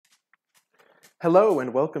Hello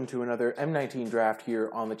and welcome to another M19 draft here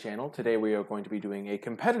on the channel. Today we are going to be doing a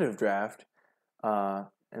competitive draft, and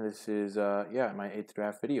this is my 8th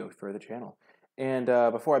draft video for the channel. And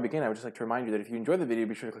before I begin, I would just like to remind you that if you enjoyed the video,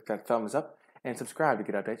 be sure to click that thumbs up and subscribe to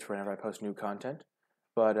get updates for whenever I post new content.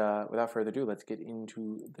 But without further ado, let's get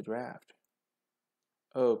into the draft.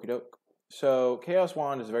 Okie doke. So Chaos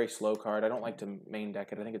Wand is a very slow card. I don't like to main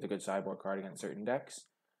deck it. I think it's a good sideboard card against certain decks.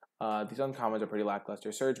 These uncommons are pretty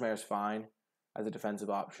lackluster. Surge Mare is fine as a defensive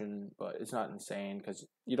option, but it's not insane because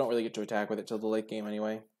you don't really get to attack with it till the late game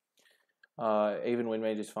anyway. Aven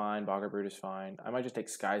Windmage is fine, Bogger Brute is fine. I might just take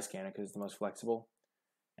Sky Scanner because it's the most flexible,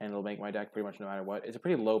 and it'll make my deck pretty much no matter what. It's a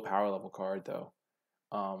pretty low power level card though.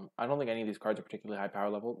 I don't think any of these cards are particularly high power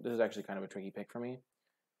level. This is actually kind of a tricky pick for me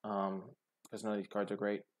because none of these cards are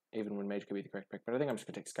great. Aven Windmage could be the correct pick, but I think I'm just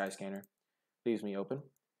going to take Sky Scanner. Leaves me open.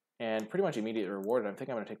 And pretty much immediately rewarded. I think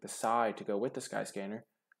I'm going to take the Psy to go with the Sky Scanner.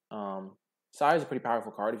 Psy is a pretty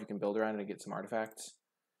powerful card if you can build around it and get some artifacts.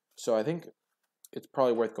 So I think it's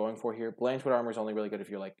probably worth going for here. Blanchwood Armor is only really good if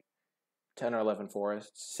you're like 10 or 11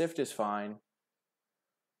 forests. Sift is fine.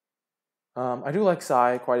 I do like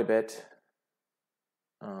Psy quite a bit.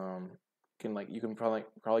 You can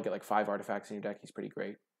probably get like 5 artifacts in your deck. He's pretty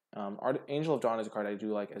great. Angel of Dawn is a card I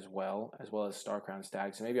do like as well as Starcrown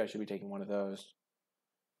Stag. So maybe I should be taking one of those.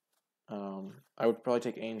 I would probably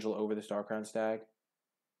take Angel over the Starcrown Stag.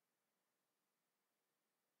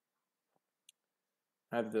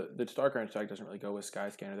 The Starcrown Stag doesn't really go with Sky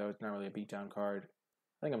Scanner though. It's not really a beatdown card.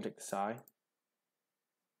 I think I'm going to take the Psy.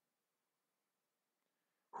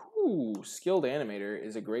 Ooh, Skilled Animator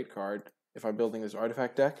is a great card if I'm building this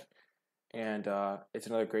artifact deck, and it's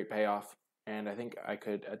another great payoff. And I think I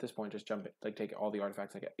could at this point just take all the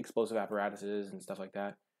artifacts like explosive apparatuses and stuff like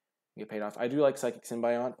that, and get paid off. I do like Psychic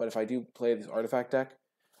Symbiont, but if I do play this artifact deck,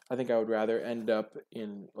 I think I would rather end up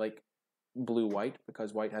in like blue-white,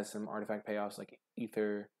 because white has some artifact payoffs like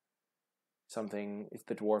Ether something. It's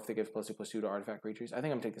the dwarf that gives +2/+2 to artifact creatures. I think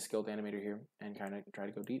I'm going to take the Skilled Animator here and kind of try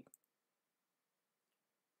to go deep.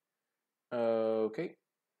 Okay.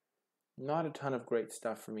 Not a ton of great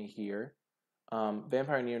stuff for me here.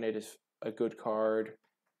 Vampire Neonate is a good card.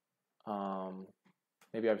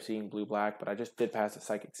 Maybe I'm seeing blue-black, but I just did pass a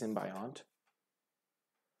Psychic Symbiont.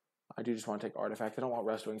 I do just want to take artifact. I don't want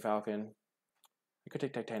Rustwing Falcon. I could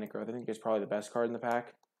take Titanic Growth. I think it's probably the best card in the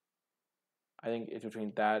pack. I think it's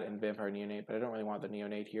between that and Vampire Neonate, but I don't really want the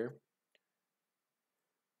Neonate here.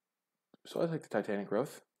 So I take the Titanic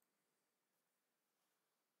Growth.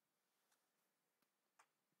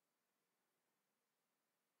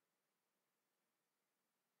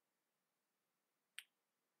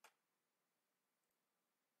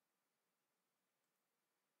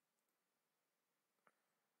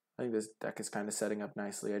 I think this deck is kind of setting up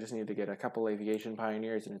nicely. I just need to get a couple Aviation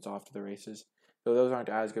Pioneers and it's off to the races. Though those aren't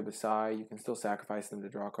as good with Psy, you can still sacrifice them to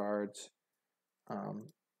draw cards.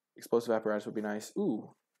 Explosive Apparatus would be nice.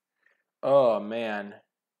 Ooh. Oh, man.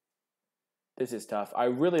 This is tough. I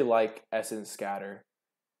really like Essence Scatter,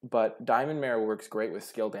 but Diamond Mare works great with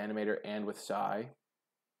Skilled Animator and with Psy. I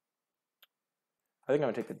think I'm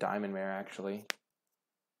going to take the Diamond Mare, actually.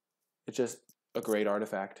 It's just a great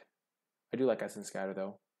artifact. I do like Essence Scatter,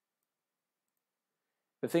 though.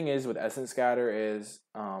 The thing is with Essence Scatter is,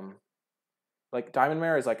 like Diamond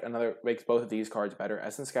Mare is like makes both of these cards better.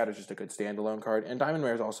 Essence Scatter is just a good standalone card, and Diamond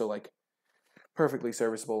Mare is also like perfectly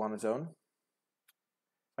serviceable on its own.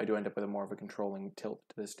 I do end up with more of a controlling tilt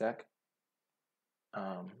to this deck.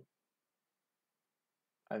 I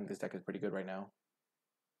think this deck is pretty good right now.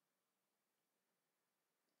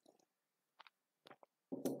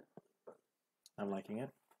 I'm liking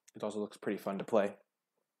it. It also looks pretty fun to play,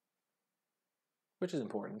 which is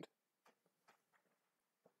important.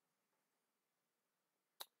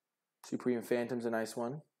 Supreme Phantom's a nice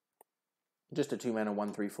one. Just a 2-mana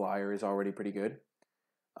 1/3 flyer is already pretty good.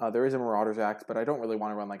 There is a Marauder's Axe, but I don't really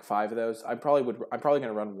want to run like 5 of those. I'm probably going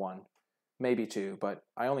to run 1, maybe 2, but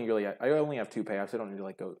I only have 2 payoffs. I don't need to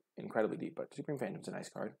like go incredibly deep. But Supreme Phantom's a nice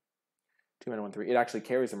card. 2-mana 1/3. It actually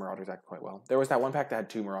carries the Marauder's Axe quite well. There was that one pack that had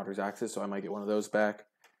 2 Marauder's Axes, so I might get one of those back.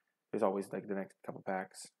 There's always like the next couple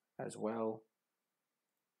packs as well.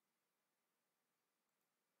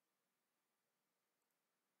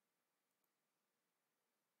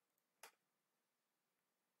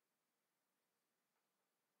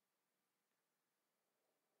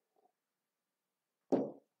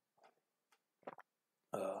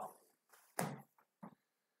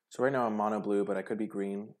 So right now I'm mono blue, but I could be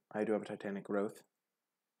green. I do have a Titanic Growth.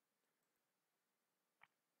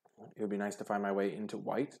 It would be nice to find my way into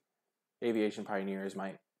white. Aviation Pioneer is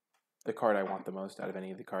the card I want the most out of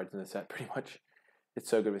any of the cards in the set, pretty much. It's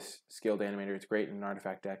so good with Skilled Animator. It's great in an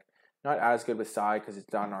artifact deck. Not as good with Psy because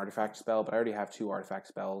it's not an artifact spell, but I already have 2 artifact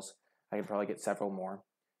spells. I can probably get several more.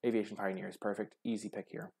 Aviation Pioneer is perfect. Easy pick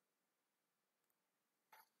here.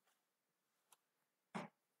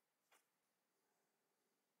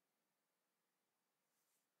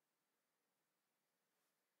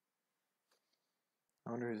 I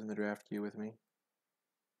wonder who's in the draft queue with me.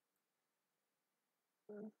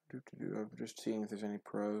 I'm just seeing if there's any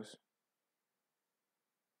pros.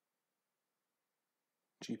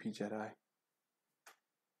 GP Jedi.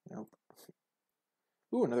 Nope.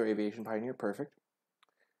 Ooh, another Aviation Pioneer. Perfect.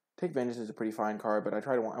 Take Vengeance is a pretty fine card, but I do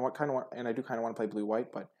kind of want to play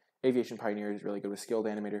blue-white, but Aviation Pioneer is really good with Skilled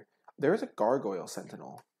Animator. There is a Gargoyle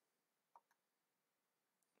Sentinel.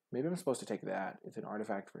 Maybe I'm supposed to take that. It's an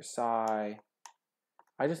artifact for Psy.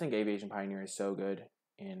 I just think Aviation Pioneer is so good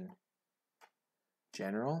in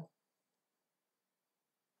general.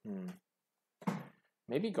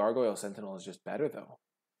 Maybe Gargoyle Sentinel is just better, though.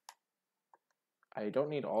 I don't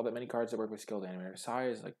need all that many cards that work with Skilled Animator. Psy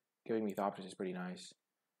is like giving me Thopters is pretty nice.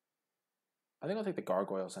 I think I'll take the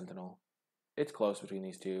Gargoyle Sentinel. It's close between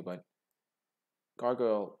these two, but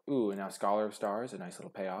Gargoyle, ooh, and now Scholar of Stars, a nice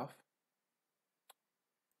little payoff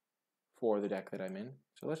for the deck that I'm in.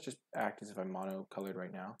 So let's just act as if I'm mono-colored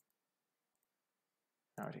right now.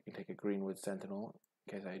 Now I can take a Greenwood Sentinel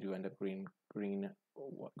in case I do end up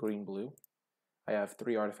green-blue. I have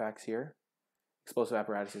 3 artifacts here. Explosive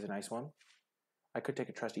Apparatus is a nice one. I could take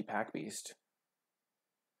a Trusty Pack Beast,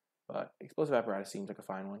 but Explosive Apparatus seems like a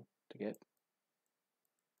fine one to get.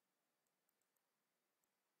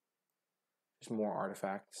 Just more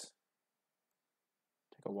artifacts.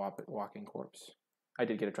 Take a Walking Corpse. I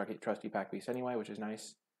did get a Trusty Pack Beast anyway, which is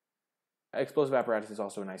nice. Explosive Apparatus is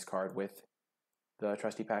also a nice card with the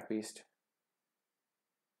Trusty Pack Beast.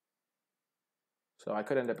 So I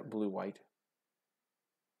could end up blue-white.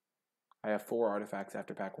 I have 4 artifacts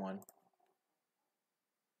after pack 1.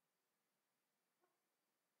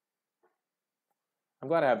 I'm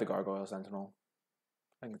glad I have the Gargoyle Sentinel.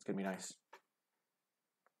 I think it's going to be nice.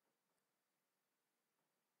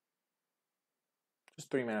 Just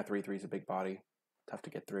 3 mana, 3/3 is a big body. Tough to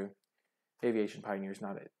get through. Aviation Pioneer is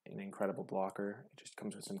not an incredible blocker. It just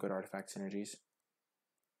comes with some good artifact synergies.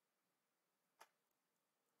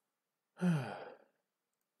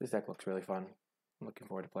 This deck looks really fun. I'm looking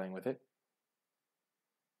forward to playing with it.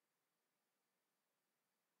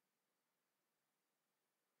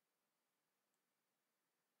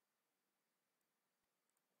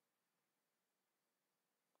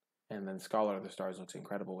 And then Scholar of the Stars looks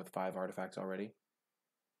incredible with 5 artifacts already.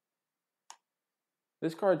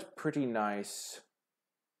 This card's pretty nice.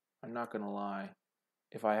 I'm not gonna lie.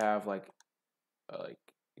 If I have like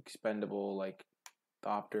expendable like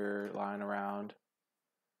Thopter lying around,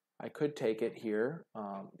 I could take it here.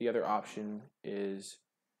 The other option is,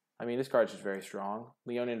 I mean, this card's just very strong.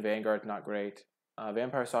 Leonin Vanguard's not great.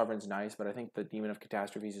 Vampire Sovereign's nice, but I think the Demon of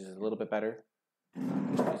Catastrophes is a little bit better.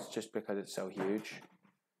 It's just because it's so huge.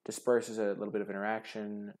 Disperse is a little bit of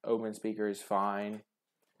interaction. Omen Speaker is fine.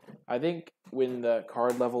 I think when the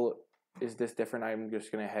card level is this different, I'm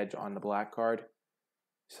just going to hedge on the black card.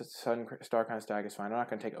 Starcrown Stag is fine. I'm not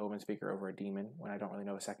going to take Omen Speaker over a Demon when I don't really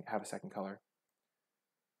have a second color.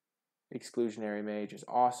 Exclusionary Mage is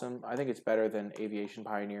awesome. I think it's better than Aviation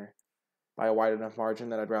Pioneer by a wide enough margin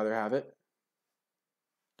that I'd rather have it.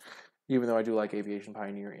 Even though I do like Aviation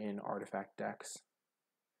Pioneer in artifact decks.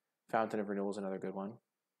 Fountain of Renewal is another good one.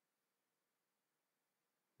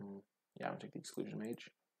 Yeah, I'm going to take the Exclusion Mage.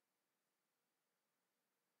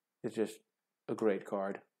 It's just a great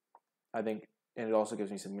card, I think, and it also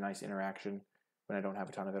gives me some nice interaction when I don't have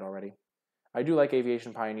a ton of it already. I do like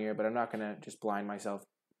Aviation Pioneer, but I'm not going to just blind myself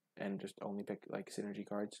and just only pick like synergy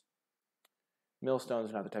cards. Millstone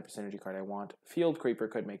is not the type of synergy card I want. Field Creeper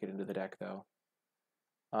could make it into the deck, though.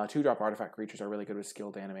 2-drop artifact creatures are really good with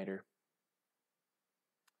Skilled Animator.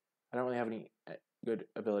 I don't really have any good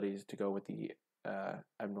abilities to go with the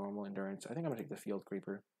Abnormal Endurance. I think I'm going to take the Field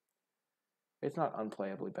Creeper. It's not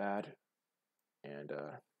unplayably bad, and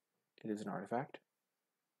it is an artifact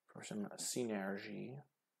for some synergy.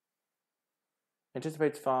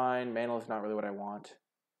 Anticipate's fine. Mantle is not really what I want.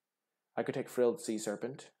 I could take Frilled Sea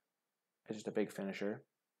Serpent. It's just a big finisher.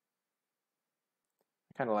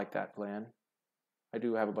 I kind of like that plan. I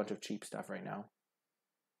do have a bunch of cheap stuff right now.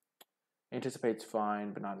 Anticipate's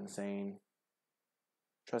fine, but not insane.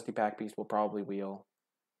 Trusty Pack Beast will probably wheel,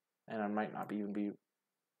 and I might not even be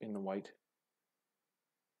in the white.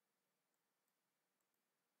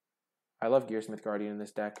 I love Gearsmith Guardian in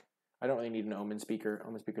this deck. I don't really need an Omen Speaker.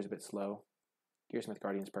 Omen Speaker's a bit slow. Gearsmith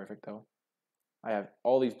Guardian's perfect, though. I have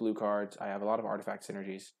all these blue cards. I have a lot of artifact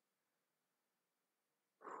synergies.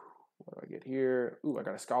 What do I get here? Ooh, I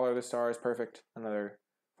got a Scholar of the Stars. Perfect. Another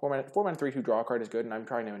 4-mana 3/2 draw card is good, and I'm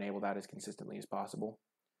trying to enable that as consistently as possible,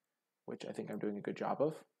 which I think I'm doing a good job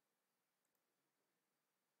of.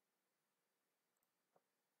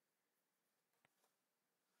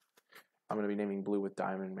 I'm going to be naming blue with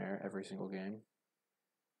Diamond Mare every single game.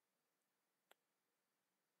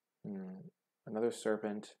 Another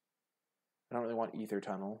Serpent. I don't really want Ether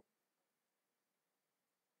Tunnel.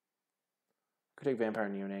 Could take Vampire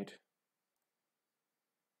Neonate.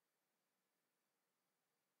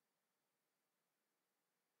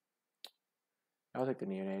 I'll take the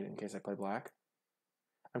Neonate in case I play black.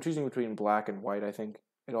 I'm choosing between black and white, I think.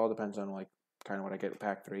 It all depends on like kind of what I get at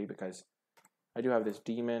pack 3, because I do have this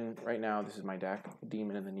Demon. Right now, this is my deck. The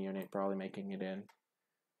Demon and the Neonate probably making it in.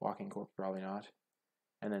 Walking Corpse probably not.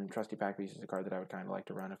 And then Trusty Pack Beast is a card that I would kind of like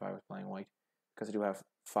to run if I was playing white, because I do have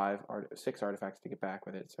 6 artifacts to get back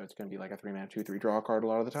with it, so it's going to be like a 3-mana 2/3 draw card a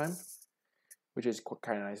lot of the time, which is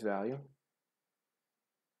kind of nice value.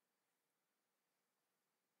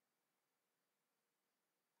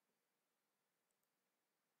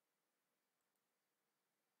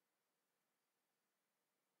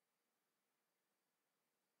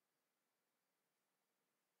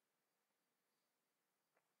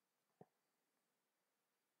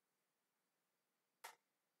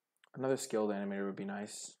 Another skilled animator would be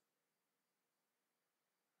nice.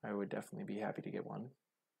 I would definitely be happy to get one.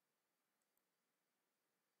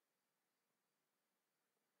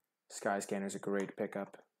 Sky Scanner is a great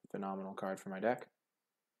pickup. Phenomenal card for my deck.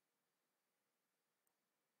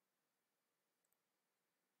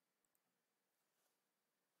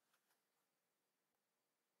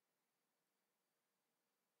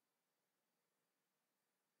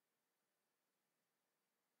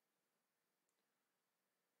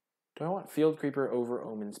 Do I want Field Creeper over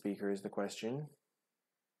Omen Speaker is the question.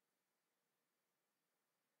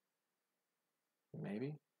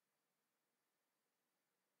 Maybe.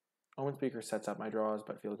 Omen Speaker sets up my draws,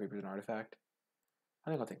 but Field Creeper is an artifact. I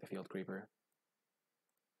think I'll take the Field Creeper.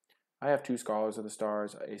 I have 2 Scholars of the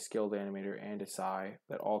Stars, a Skilled Animator, and a Psy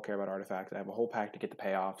that all care about artifacts. I have a whole pack to get the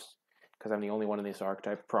payoffs, because I'm the only one in this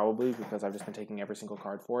archetype, probably, because I've just been taking every single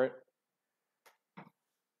card for it.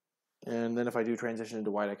 And then if I do transition into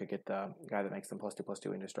white, I could get the guy that makes them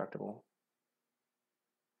 +2/+2 indestructible.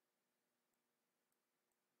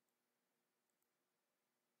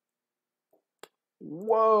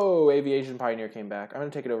 Whoa! Aviation Pioneer came back. I'm going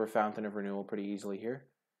to take it over Fountain of Renewal pretty easily here.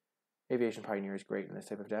 Aviation Pioneer is great in this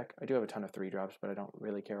type of deck. I do have a ton of 3-drops, but I don't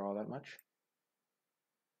really care all that much.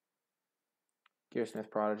 Gearsmith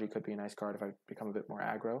Prodigy could be a nice card if I become a bit more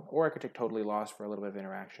aggro. Or I could take Totally Lost for a little bit of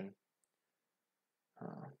interaction.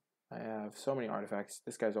 I have so many artifacts.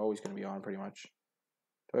 This guy's always going to be on pretty much.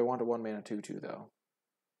 Do I want a 1-mana 2/2 though?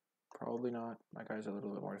 Probably not. My guy's a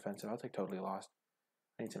little bit more defensive. I'll take Totally Lost.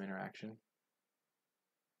 I need some interaction.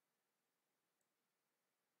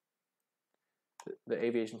 The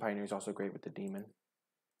Aviation Pioneer is also great with the Demon.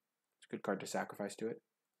 It's a good card to sacrifice to it.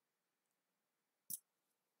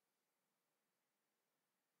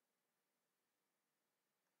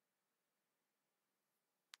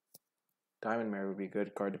 Diamond Mare would be a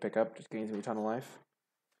good card to pick up. Just gains me a ton of life.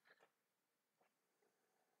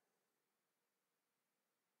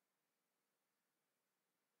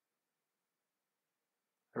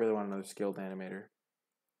 I really want another skilled animator.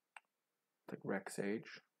 Like Rex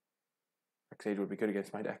Sage. Rex Sage would be good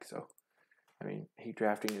against my deck, so I mean, heat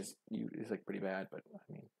drafting is like pretty bad, but I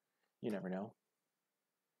mean, you never know.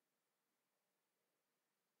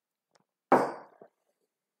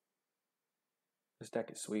 This deck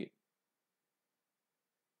is sweet.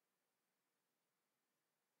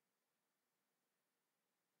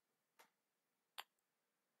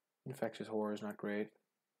 Infectious Horror is not great.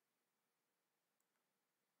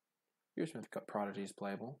 Gearsmith Prodigy is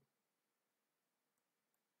playable.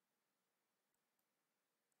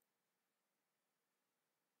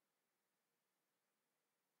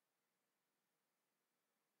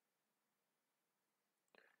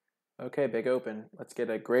 Okay, big open. Let's get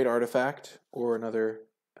a great artifact or another,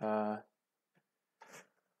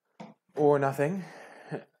 or nothing.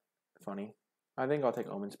 Funny. I think I'll take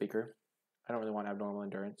Omen Speaker. I don't really want Abnormal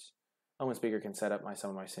Endurance. Omen Speaker can set up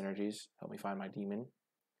some of my synergies, help me find my demon.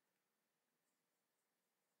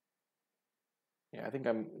 Yeah, I think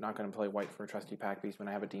I'm not going to play white for a Trusty Pack Beast when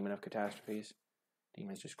I have a Demon of Catastrophes.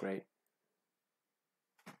 Demon's just great.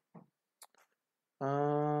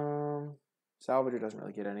 Salvager doesn't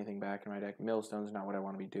really get anything back in my deck. Millstone's not what I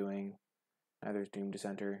want to be doing. Neither is Doom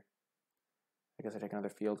Dissenter. I guess I take another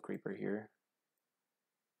Field Creeper here.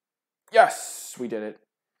 Yes, we did it.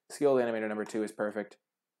 Skilled Animator number 2 is perfect.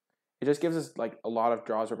 It just gives us like a lot of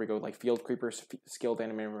draws where we go like Field Creepers, Skilled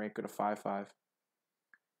Animator make go to 5/5.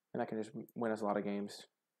 And that can just win us a lot of games.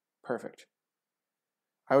 Perfect.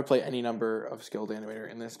 I would play any number of Skilled Animator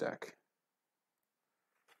in this deck.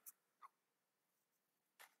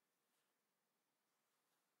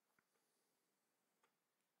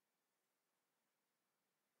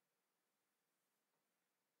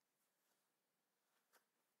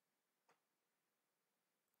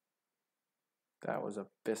 That was a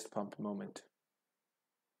fist pump moment.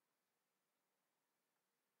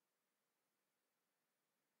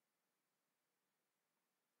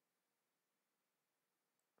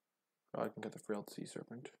 Probably can get the Frilled Sea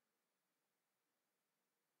Serpent.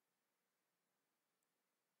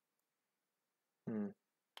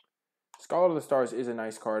 Scholar of the Stars is a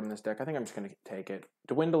nice card in this deck. I think I'm just going to take it.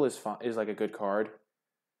 Dwindle is fun, is like a good card.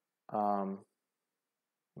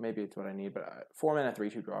 Maybe it's what I need, but 4 mana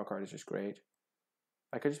 3/2 draw card is just great.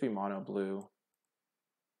 I could just be mono blue.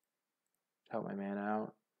 Help my mana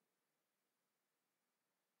out.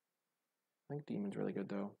 I think Demon's really good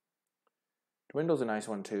though. Dwindle's a nice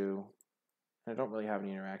one too. I don't really have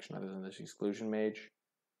any interaction other than this Exclusion Mage.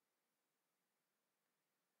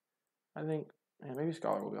 I think maybe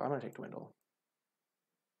Scholar will be. I'm going to take Dwindle.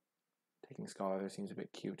 Taking Scholar there seems a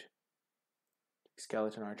bit cute.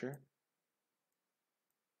 Skeleton Archer.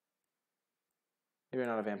 Maybe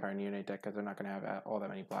not a Vampire Neonate deck because they're not going to have all that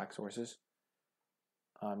many black sources.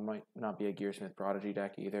 Might not be a Gearsmith Prodigy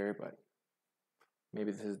deck either, but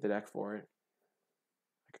maybe this is the deck for it.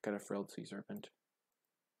 I could get a Frilled Sea Serpent.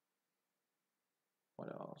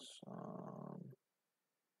 What else?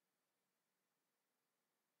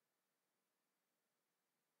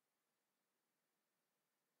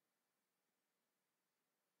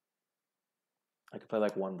 I could play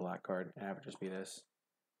like one black card and have it just be this.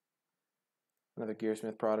 Another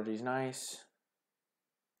Gearsmith Prodigy is nice.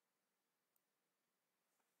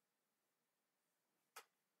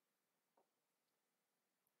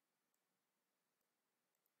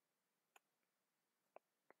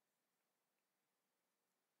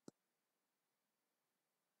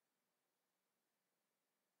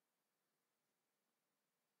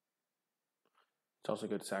 It's also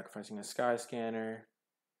good sacrificing a Sky Scanner.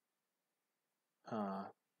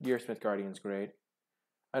 Gearsmith Guardian's great.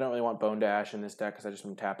 I don't really want Bone Dash in this deck because I just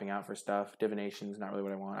am tapping out for stuff. Divination's not really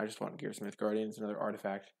what I want. I just want Gearsmith Guardians, another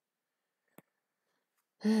artifact.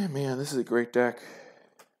 Man, this is a great deck.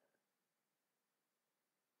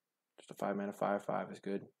 Just a 5 mana 5/5 is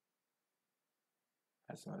good.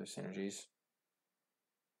 Has some other synergies.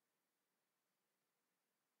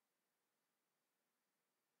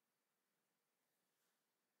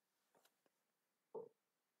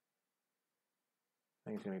 I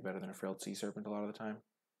think it's going to be better than a Frilled Sea Serpent a lot of the time.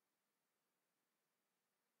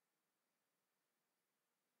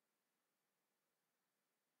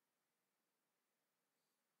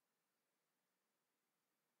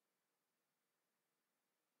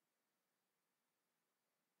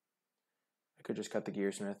 I could just cut the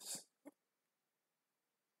Gearsmiths.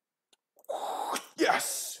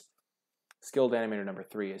 Yes! Skilled Animator number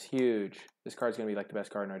 3 is huge. This card's going to be like the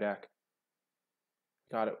best card in our deck.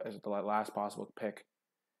 Got it as the last possible pick.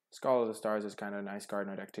 Scholar of the Stars is kind of a nice card in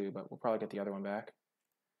our deck too, but we'll probably get the other one back.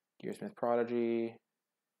 Gearsmith Prodigy.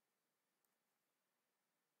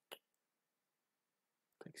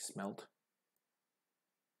 Like Smelt.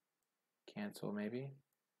 Cancel maybe.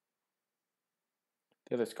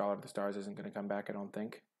 The other Scholar of the Stars isn't going to come back, I don't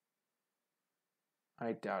think.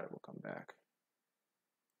 I doubt it will come back.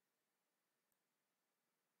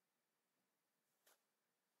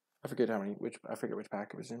 I forget which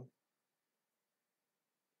pack it was in.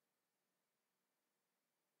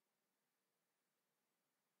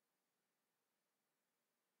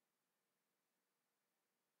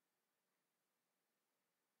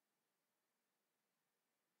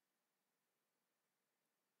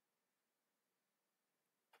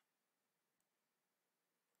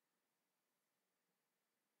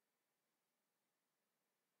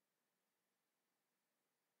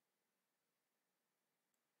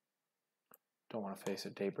 Don't want to face a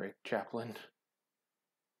Daybreak Chaplain.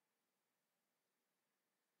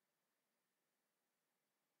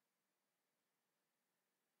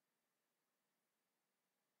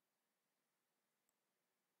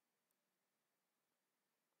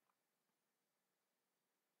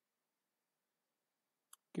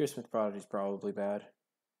 Gearsmith Prodigy is probably bad.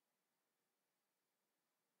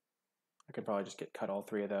 I could probably just cut all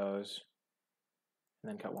 3 of those and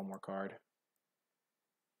then cut one more card.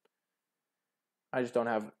 I just don't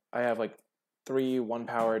have. I have like 3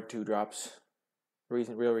 1-powered 2-drops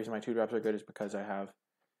Real reason my 2-drops are good is because I have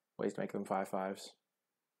ways to make them 5/5s.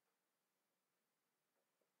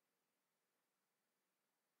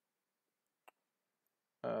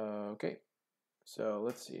 Okay, so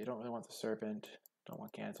let's see. I don't really want the Serpent. Don't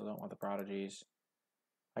want Cancel. Don't want the Prodigies.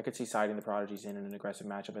 I could see siding the Prodigies in an aggressive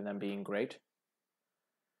matchup and them being great.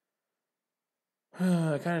 I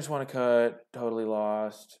kind of just want to cut. Totally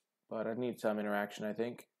Lost, but I need some interaction, I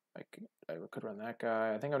think. I could run that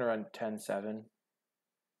guy. I think I'm going to run 10-7.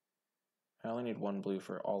 I only need 1 blue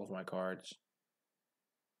for all of my cards.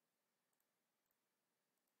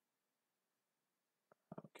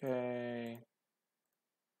 Okay.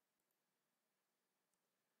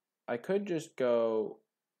 I could just go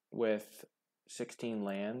with 16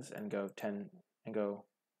 lands and go 10 and go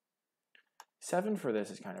 7 for this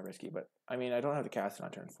is kind of risky, but I mean, I don't have to cast it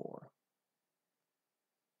on turn 4.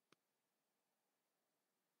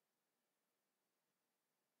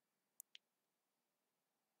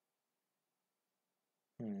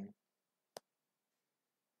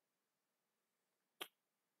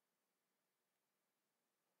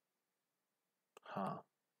 Huh.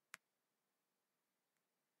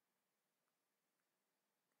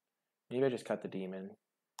 Maybe I just cut the demon.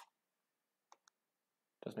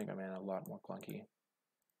 Does make my mana a lot more clunky.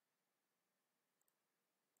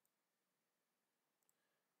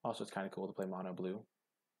 Also, it's kind of cool to play mono blue.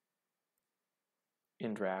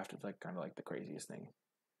 In draft, it's like kind of like the craziest thing.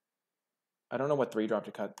 I don't know what 3-drop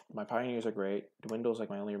to cut. My Pioneers are great. Dwindle's like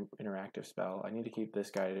my only interactive spell. I need to keep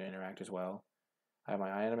this guy to interact as well. I have my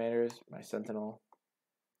Animators, my Sentinel.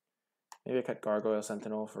 Maybe I cut Gargoyle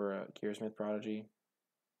Sentinel for a Gearsmith Prodigy.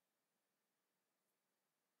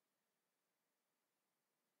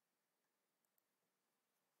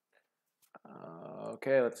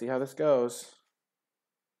 Okay, let's see how this goes.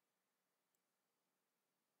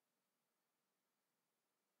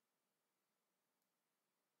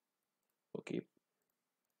 We'll keep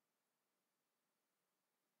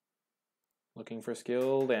looking for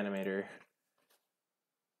skilled animator.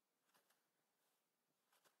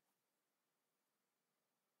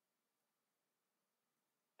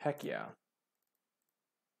 Heck yeah.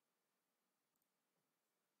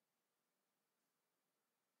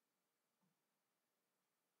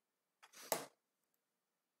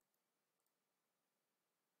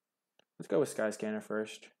 Let's go with Skyscanner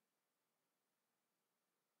first.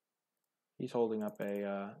 He's holding up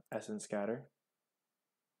a Essence Scatter.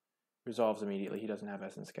 Resolves immediately. He doesn't have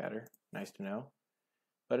Essence Scatter. Nice to know.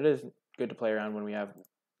 But it is good to play around when we have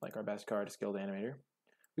like our best card, Skilled Animator.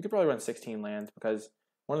 We could probably run 16 lands because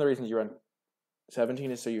one of the reasons you run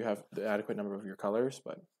 17 is so you have the adequate number of your colors,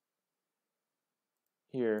 but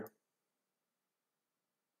here.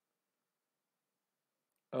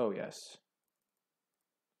 Oh yes.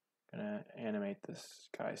 Gonna animate this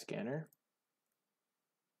Skyscanner.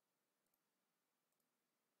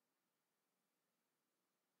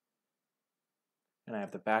 And I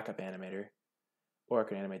have the backup animator. Or I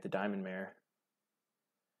can animate the Diamond Mare.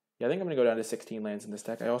 Yeah, I think I'm going to go down to 16 lands in this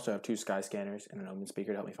deck. I also have 2 Skyscanners and an Omen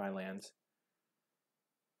Speaker to help me find lands.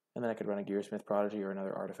 And then I could run a Gearsmith Prodigy or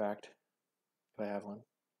another artifact if I have one.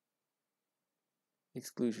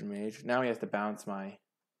 Exclusion Mage. Now he has to bounce my...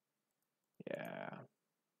 Yeah.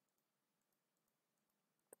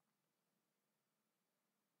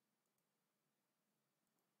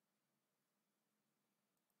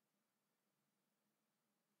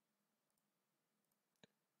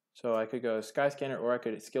 So I could go Skyscanner or I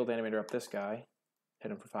could Skilled Animator up this guy.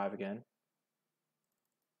 Hit him for 5 again.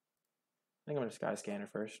 I think I'm going to Skyscanner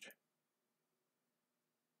first.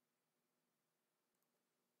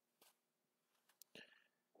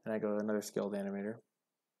 And I go another Skilled Animator.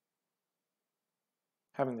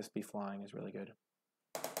 Having this be flying is really good.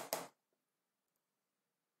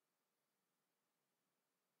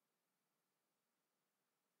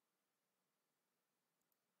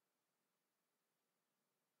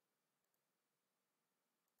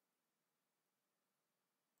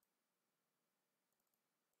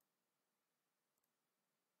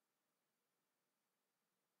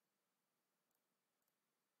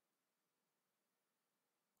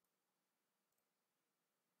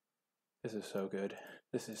 This is so good.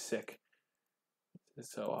 This is sick. This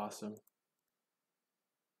is so awesome.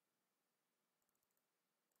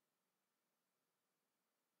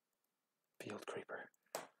 Field Creeper.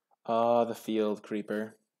 The Field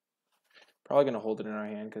Creeper. Probably going to hold it in our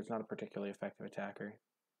hand because it's not a particularly effective attacker.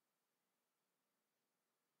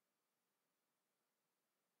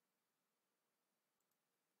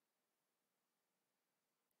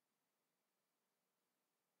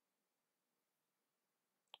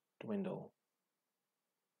 Dwindle.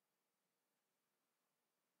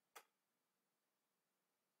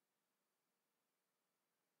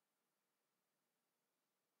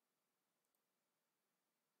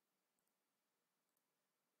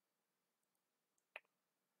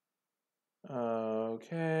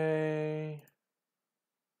 Okay.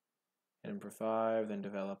 Hit him for 5, then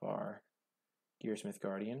develop our Gearsmith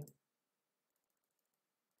Guardian.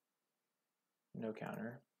 No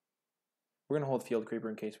counter. We're going to hold Field Creeper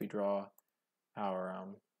in case we draw our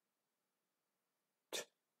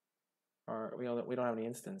we don't have any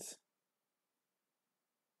instants.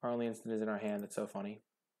 Our only instant is in our hand. That's so funny.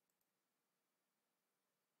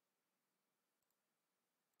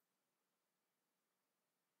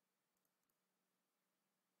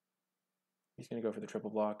 He's going to go for the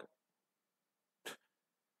triple block.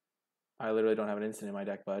 I literally don't have an instant in my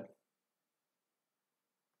deck, bud.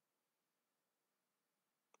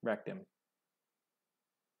 Wrecked him.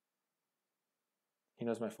 He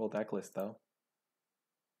knows my full deck list, though.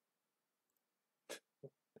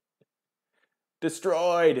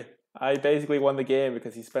 Destroyed! I basically won the game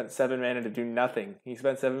because he spent 7 mana to do nothing. He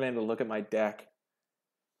spent 7 mana to look at my deck.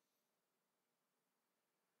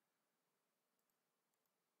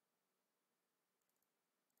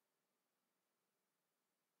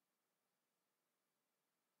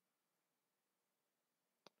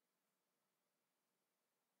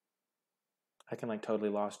 I can like totally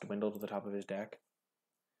lost dwindle to the top of his deck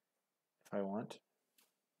if I want.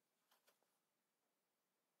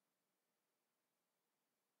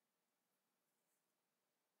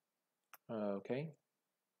 Okay.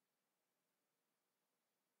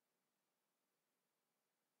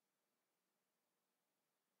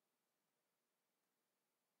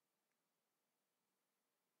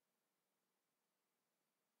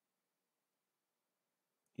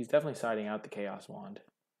 He's definitely siding out the Chaos Wand.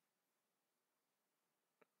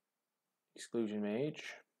 Exclusion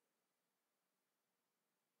Mage.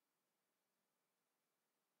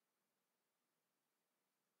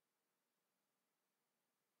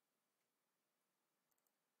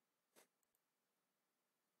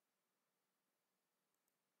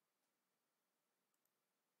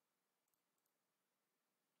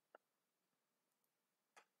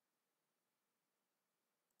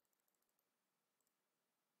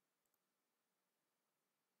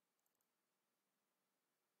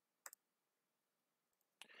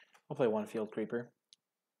 I'll play 1 Field Creeper.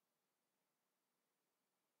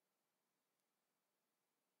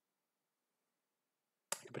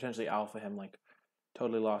 I could potentially alpha him, like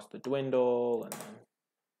totally lost the dwindle, and then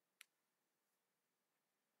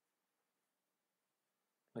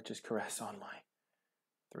let's just caress on my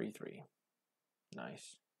 3/3.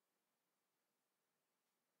 Nice.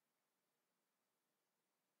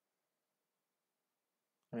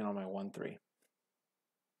 I mean on my 1/3.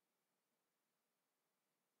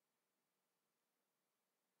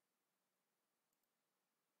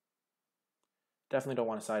 Definitely don't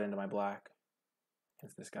want to side into my black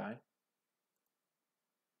against this guy.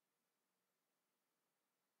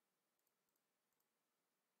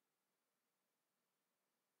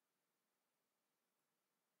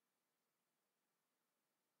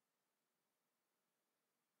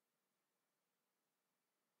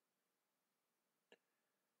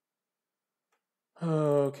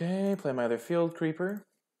 Okay, play my other Field Creeper.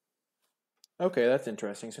 Okay, that's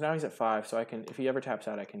interesting. So now he's at 5, so I can, if he ever taps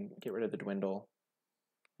out, I can get rid of the dwindle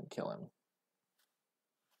and kill him.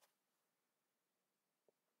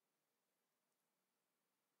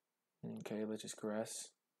 Okay, let's just caress.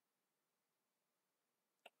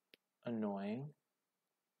 Annoying.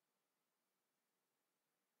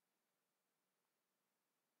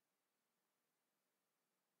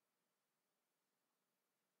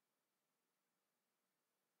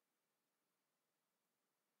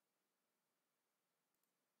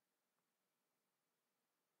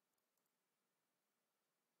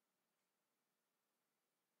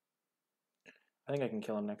 I think I can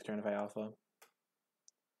kill him next turn if I alpha.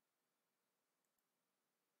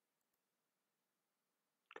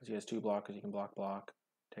 Because he has 2 block, because he can block,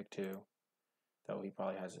 take 2. Though he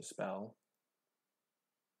probably has a spell.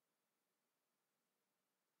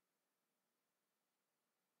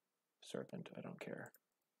 Serpent, I don't care.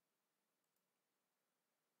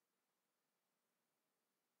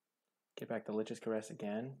 Get back the Lich's Caress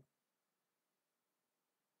again.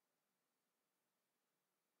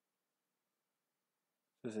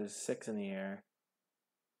 This is 6 in the air.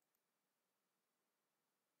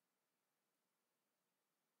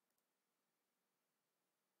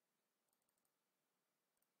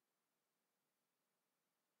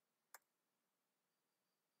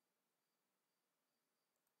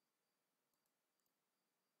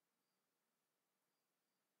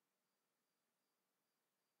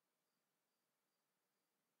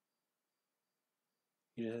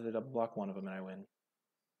 You just have to double block one of them and I win.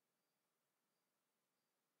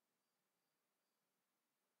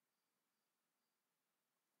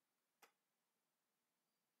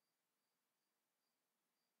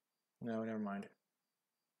 No, never mind.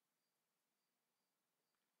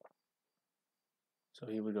 So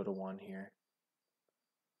he would go to 1 here.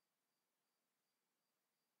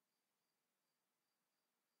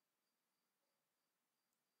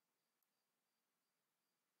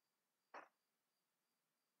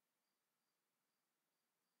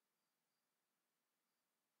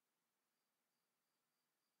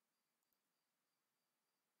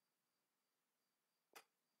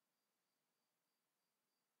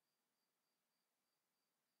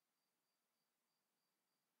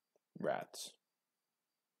 Rats.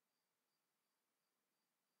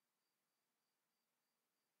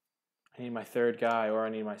 I need my 3rd guy, or I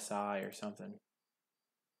need my psi or something.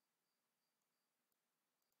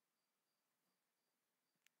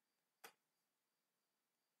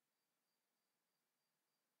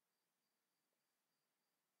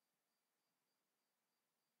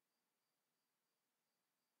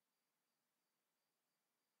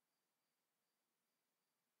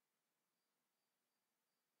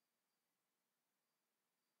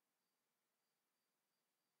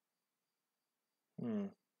 Hmm.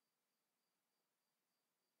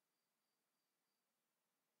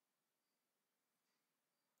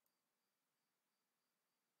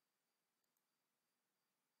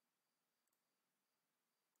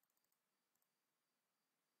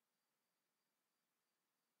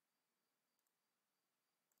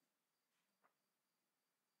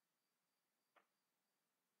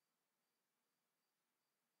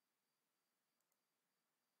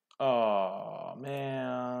 Oh,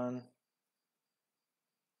 man.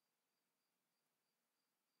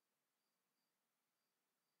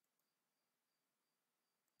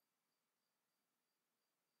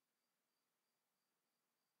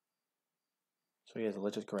 So he has a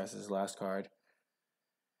Lich's Caress as his last card.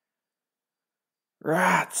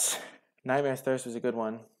 Rats! Nightmare's Thirst was a good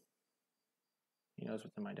one. He knows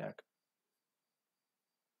what's in my deck.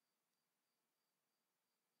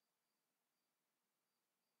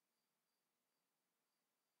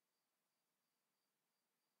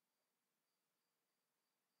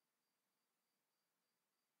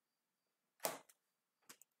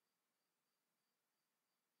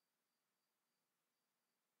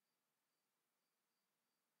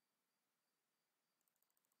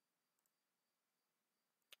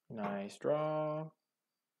 Nice draw. I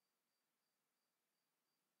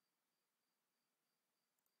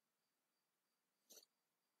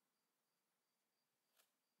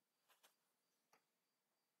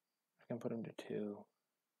can put him to 2.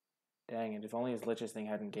 Dang it, if only his Lich's thing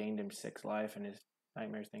hadn't gained him 6 life and his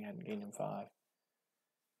Nightmare's thing hadn't gained him 5.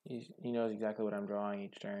 He knows exactly what I'm drawing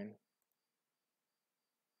each turn.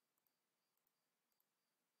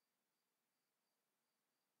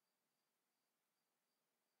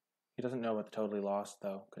 He doesn't know what the totally lost,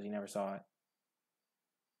 though, because he never saw it.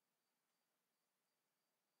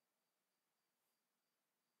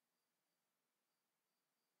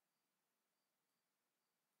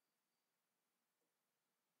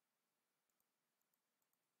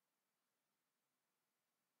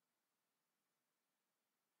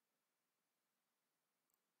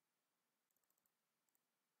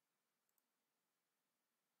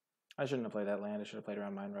 I shouldn't have played that land. I should have played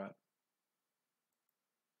around Mind Rot.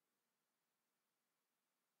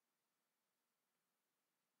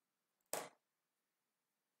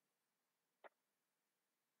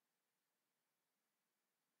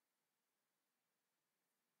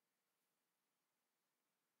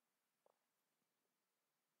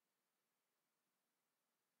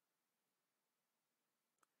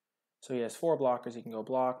 So he has 4 blockers. He can go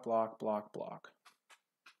block, block, block, block.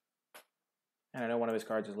 And I know one of his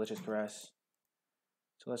cards is Lich's Caress.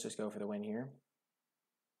 So let's just go for the win here.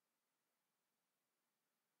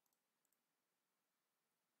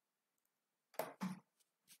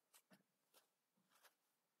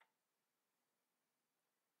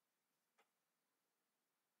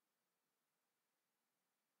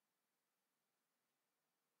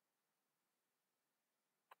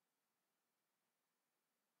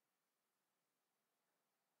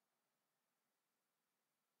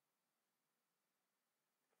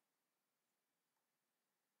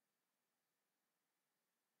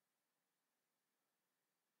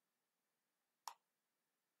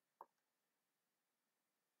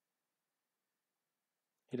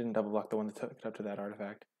 He didn't double block the one that took it up to that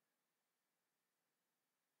artifact.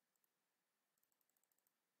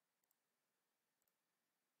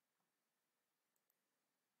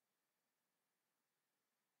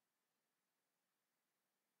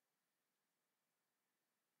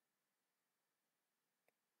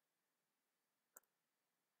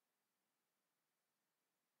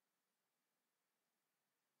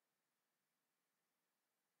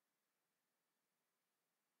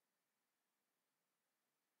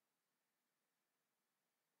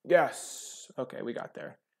 Yes. Okay, we got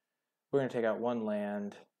there. We're going to take out one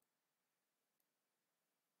land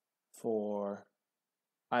for...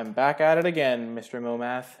 I'm back at it again, Mr.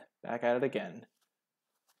 Momath. Back at it again.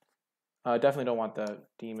 Definitely don't want the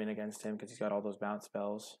demon against him because he's got all those bounce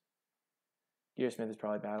spells. Gearsmith is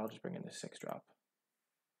probably bad. I'll just bring in the 6-drop.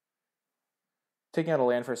 Taking out a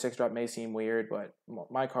land for a 6-drop may seem weird, but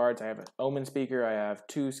my cards, I have an Omen Speaker, I have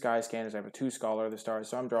 2 Sky Scanners, I have a 2 Scholar of the Stars,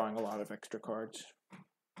 so I'm drawing a lot of extra cards.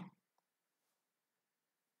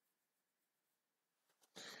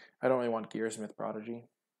 I don't really want Gearsmith Prodigy.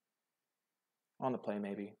 On the play,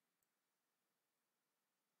 maybe.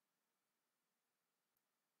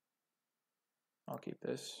 I'll keep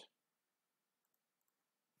this.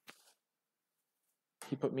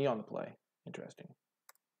 He put me on the play. Interesting.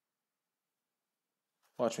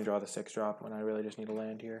 Watch me draw the 6-drop when I really just need a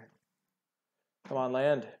land here. Come on,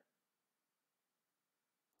 land.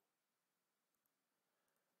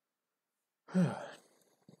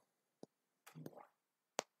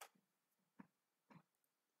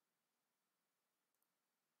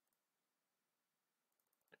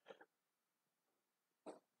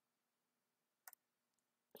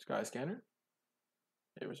 Sky Scanner.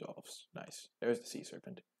 It resolves. Nice. There's the Sea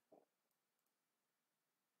Serpent.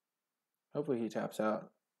 Hopefully he taps out.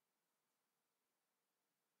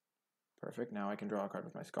 Perfect. Now I can draw a card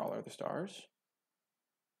with my Scholar of the Stars.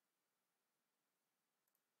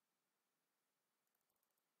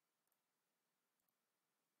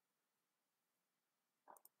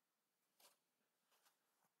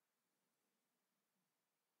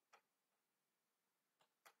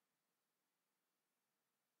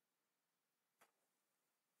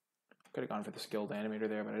 Could have gone for the skilled animator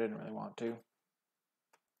there, but I didn't really want to.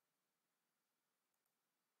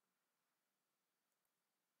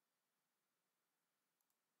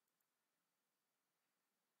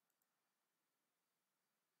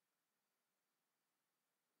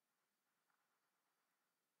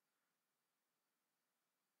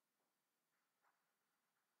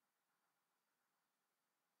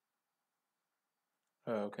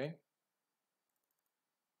 Okay.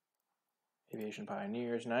 Aviation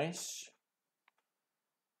Pioneers, nice.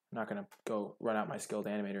 I'm not going to go run out my skilled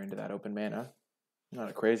animator into that open mana. I'm not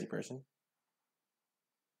a crazy person.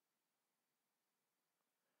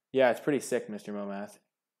 Yeah, it's pretty sick, Mr. Momath.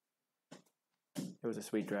 It was a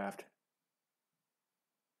sweet draft.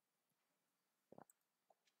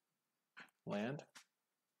 Land.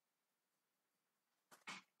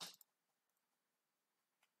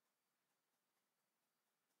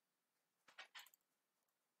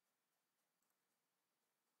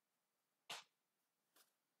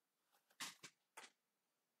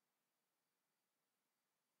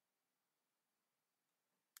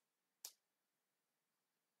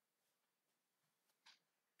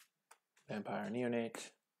 Vampire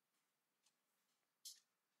Neonate.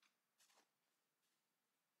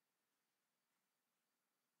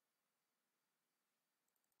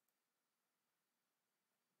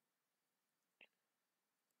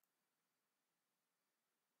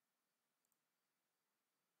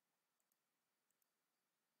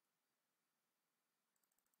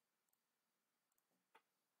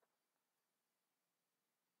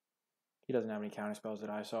 He doesn't have any counter spells that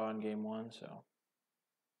I saw in game 1, so.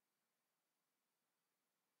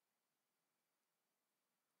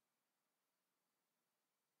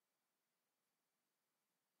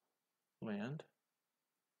 Land.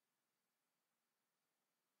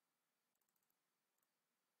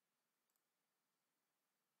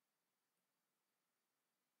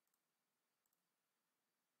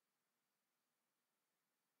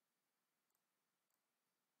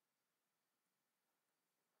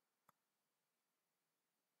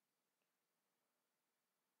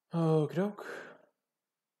 Okie doke.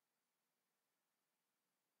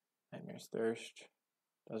 Nightmare's Thirst.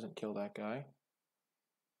 Doesn't kill that guy.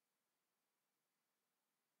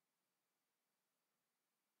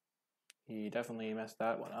 He definitely messed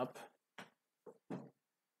that one up.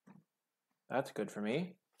 That's good for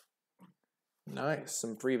me. Nice,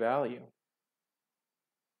 some free value.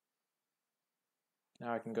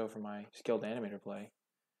 Now I can go for my skilled animator play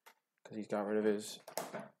because he's got rid of his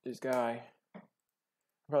guy. I'm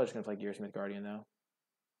probably just going to play Gearsmith Guardian though.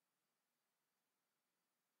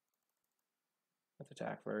 Let's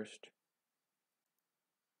attack first.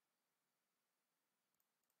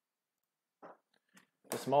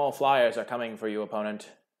 The small flyers are coming for you,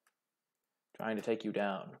 opponent. Trying to take you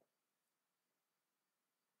down.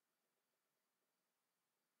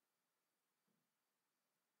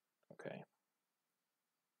 Okay.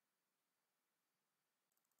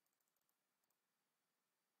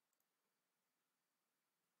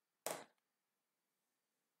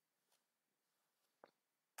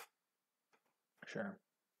 Sure.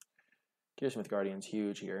 Gearsmith Guardian's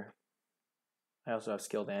huge here. I also have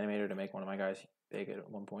Skilled Animator to make one of my guys big at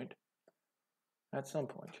one point. At some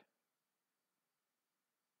point.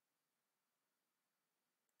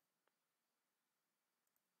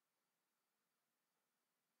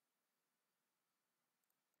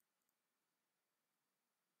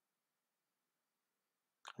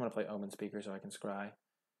 I'm going to play Omen Speaker so I can scry.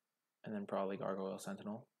 And then probably Gargoyle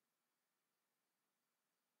Sentinel.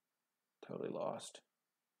 Totally lost.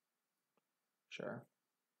 Sure.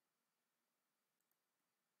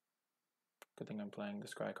 Good thing I'm playing the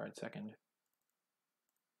scry card second.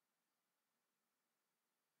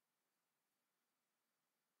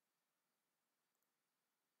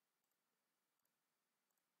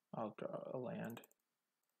 I'll draw a land.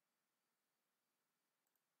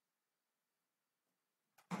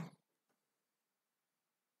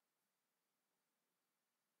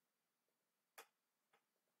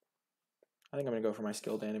 I think I'm going to go for my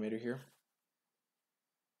Skilled Animator here.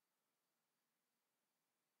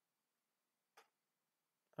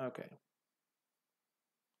 Okay.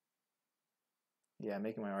 Yeah,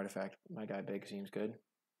 making my artifact, my guy big, seems good.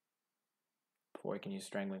 Before I can use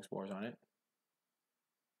Strangling Spores on it.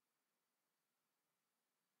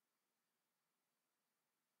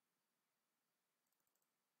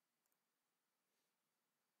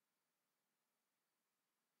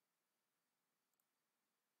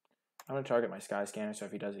 I'm going to target my Sky Scanner, so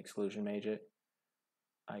if he does Exclusion Mage it,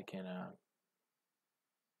 I can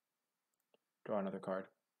draw another card.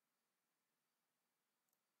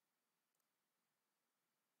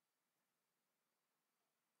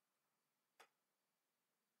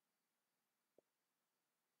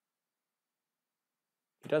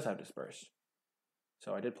 He does have Disperse,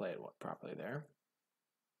 so I did play it properly there.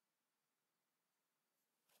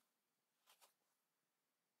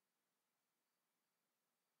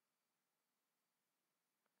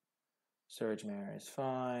 Surge Mare is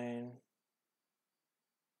fine.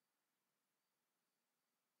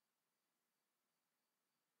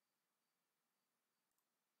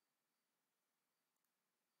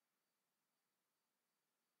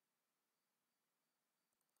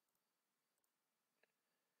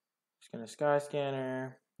 Just gonna Sky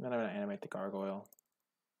Scanner, then I'm gonna animate the Gargoyle.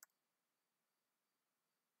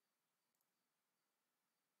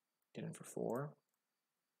 Get in for 4.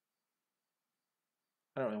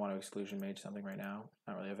 I don't really want to Exclusion Mage something right now.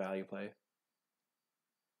 Not really a value play.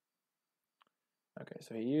 Okay,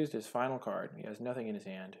 so he used his final card. He has nothing in his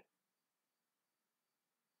hand.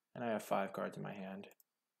 And I have 5 cards in my hand.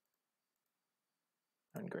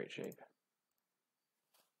 I'm in great shape.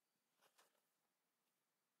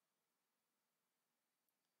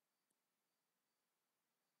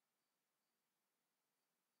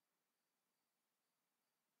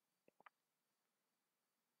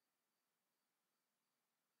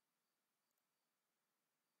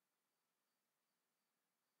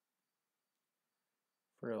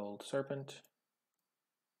 Frilled Serpent.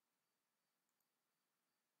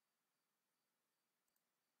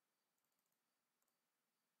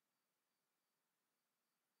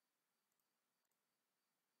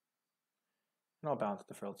 And I'll bounce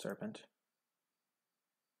the Frilled Serpent.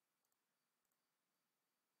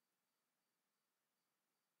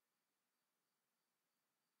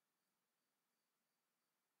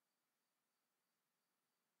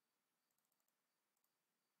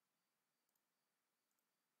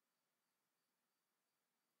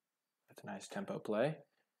 That's a nice tempo play.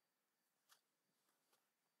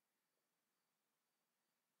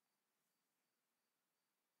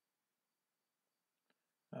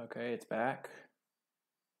 Okay, it's back.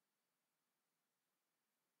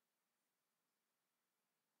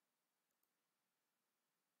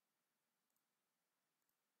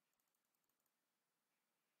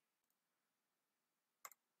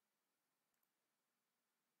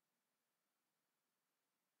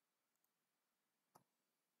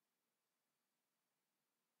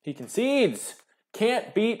 He concedes!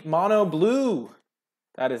 Can't beat mono blue!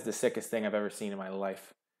 That is the sickest thing I've ever seen in my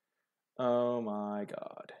life. Oh my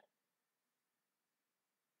god.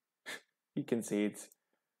 He concedes.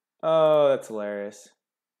 Oh, that's hilarious.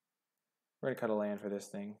 We're going to cut a land for this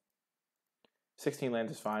thing. 16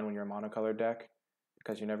 lands is fine when you're a monocolored deck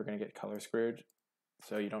because you're never going to get color screwed.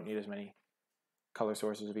 So you don't need as many color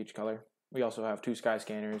sources of each color. We also have 2 Sky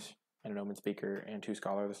Scanners and an Omen Speaker and 2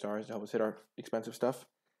 Scholar of the Stars to help us hit our expensive stuff.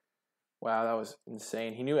 Wow, that was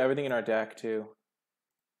insane. He knew everything in our deck too.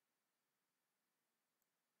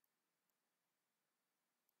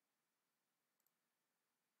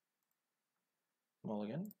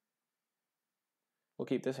 Mulligan. We'll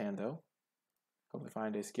keep this hand though. Hopefully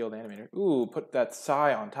find a Skilled Animator. Ooh, put that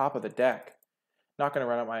Psy on top of the deck. Not going to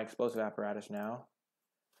run up my explosive apparatus now,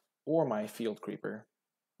 or my field creeper.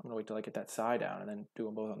 I'm going to wait till I get that psi down and then do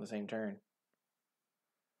them both on the same turn.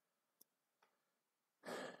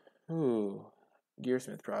 Ooh,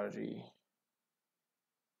 Gearsmith Prodigy.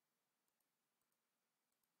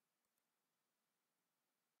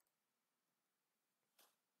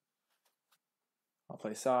 I'll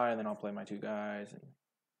play psi, and then I'll play my two guys and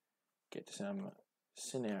get some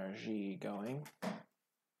synergy going.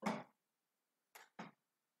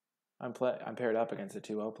 I'm paired up against a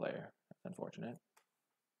 2-0 player. That's unfortunate.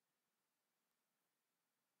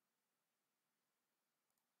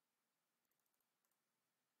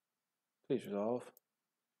 Please resolve.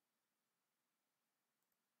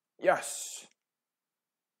 Yes!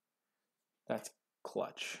 That's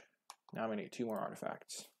clutch. Now I'm going to get 2 more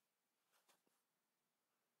artifacts.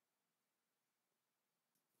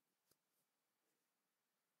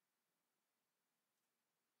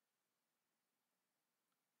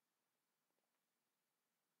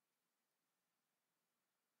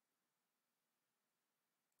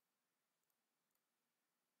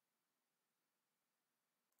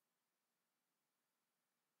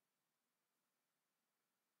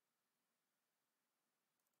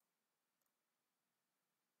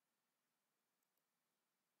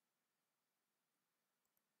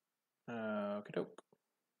 Okey-doke.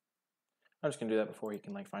 I'm just going to do that before he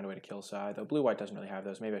can find a way to kill psi, though blue-white doesn't really have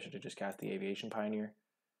those. Maybe I should have just cast the Aviation Pioneer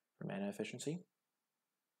for mana efficiency.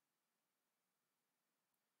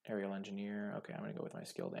 Aerial Engineer. Okay, I'm going to go with my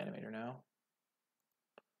Skilled Animator now.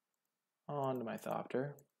 On to my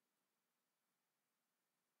Thopter.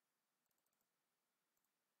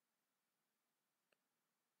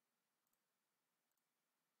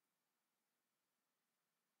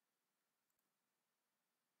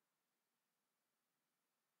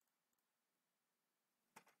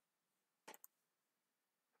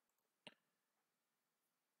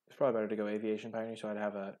 It's probably better to go Aviation Pioneer, so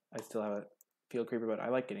I'd still have a Field Creeper, but I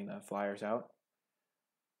like getting the flyers out.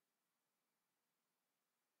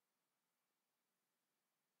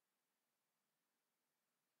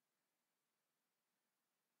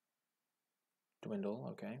 Dwindle,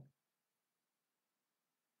 okay.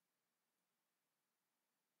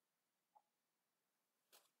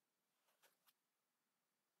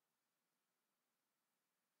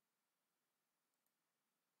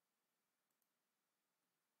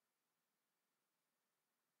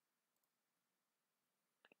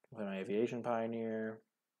 Play my Aviation Pioneer.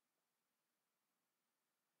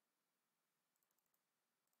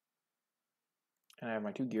 And I have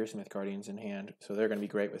my 2 Gearsmith Guardians in hand, so they're going to be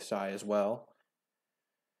great with psi as well.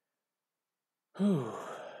 Whew.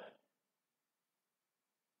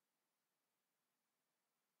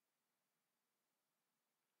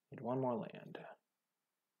 Need 1 more land.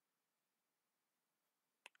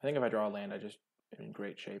 I think if I draw a land, I just am in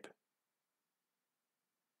great shape.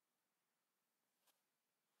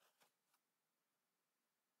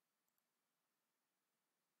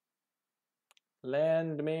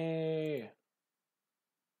 Land me!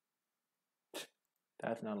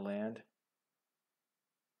 That's not a land.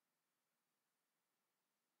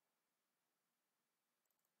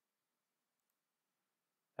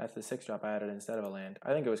 That's the 6-drop I added instead of a land.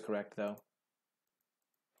 I think it was correct, though.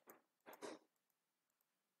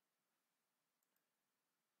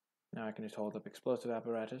 Now I can just hold up Explosive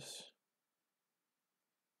Apparatus.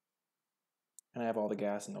 And I have all the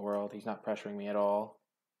gas in the world. He's not pressuring me at all.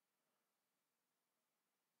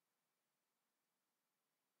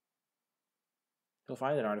 He'll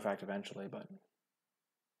find an artifact eventually, but...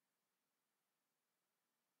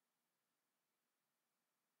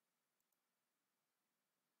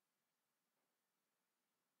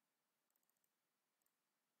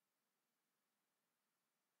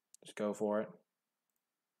 just go for it.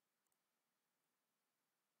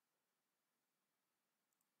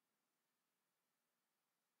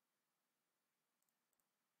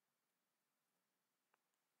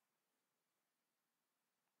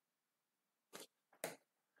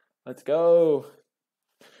 Let's go!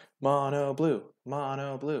 Mono blue,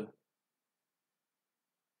 mono blue.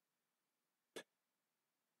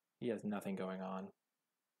 He has nothing going on.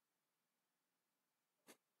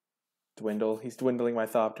 Dwindle. He's dwindling my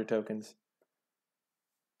Thopter tokens.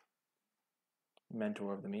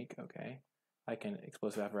 Mentor of the Meek, okay. I can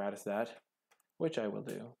Explosive Apparatus that, which I will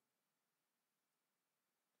do.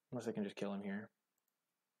 Unless I can just kill him here.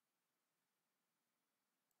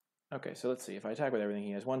 Okay, so let's see. If I attack with everything,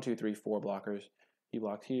 he has 1, 2, 3, 4 blockers. He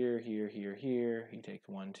blocks here, here, here, here. He takes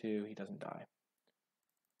 1, 2. He doesn't die.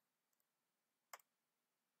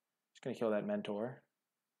 Just going to kill that Mentor.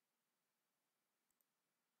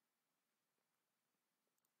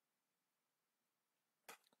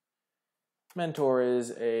 Mentor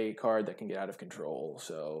is a card that can get out of control,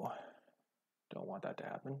 so don't want that to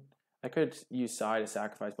happen. I could use Psy to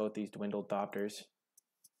sacrifice both these dwindled Thopters.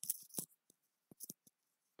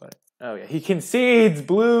 But, oh yeah, he concedes!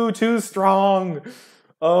 Blue, too strong!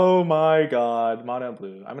 Oh my god, mono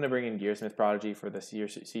blue. I'm going to bring in Gearsmith Prodigy for the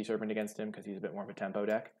Sea Serpent against him because he's a bit more of a tempo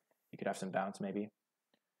deck. He could have some bounce maybe.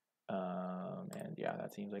 And yeah,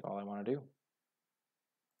 that seems like all I want to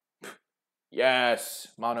do. Yes!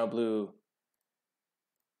 Mono blue.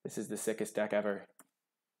 This is the sickest deck ever.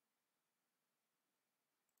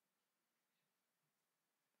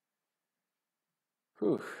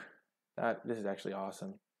 Whew. This is actually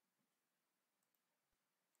awesome.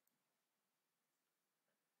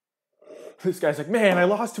 This guy's like, man, I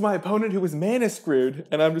lost to my opponent who was mana screwed.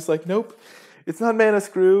 And I'm just like, nope, it's not mana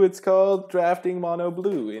screw. It's called drafting mono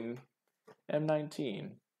blue in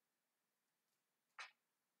M19.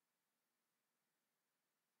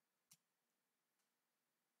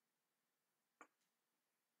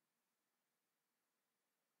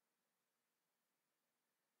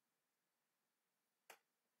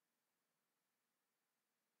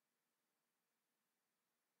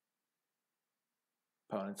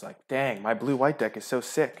 Opponent's like, dang, my blue-white deck is so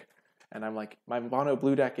sick. And I'm like, my mono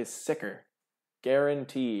blue deck is sicker.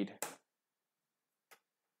 Guaranteed.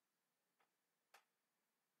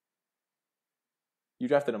 You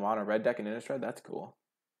drafted a mono red deck in Innistrad? That's cool.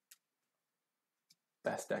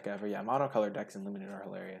 Best deck ever. Yeah, monocolored decks in Limited are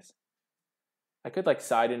hilarious. I could like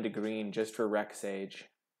side into green just for Rec Sage.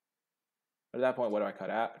 But at that point, what do I cut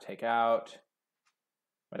out? Take out.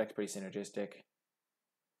 My deck's pretty synergistic.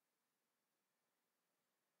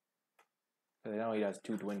 Because I know he has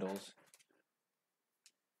 2 dwindles.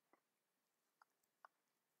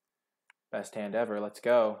 Best hand ever. Let's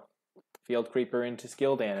go. Field Creeper into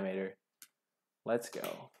Skilled Animator. Let's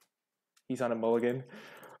go. He's on a mulligan.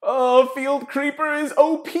 Oh, Field Creeper is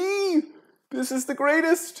OP! This is the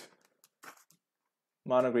greatest!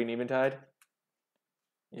 Mono Green Eventide?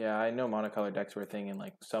 Yeah, I know monocolored decks were a thing in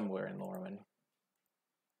like somewhere in Lorwyn.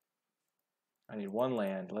 I need 1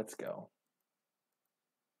 land. Let's go.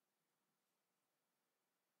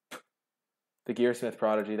 The Gearsmith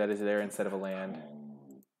Prodigy that is there instead of a land.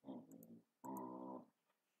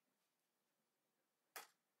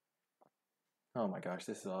 Oh my gosh,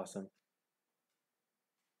 this is awesome.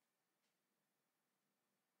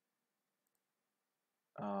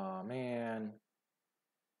 Oh man.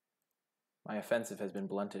 My offensive has been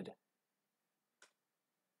blunted.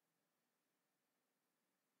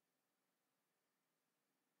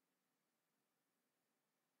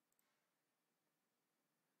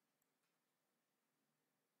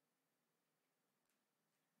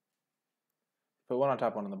 Put 1 on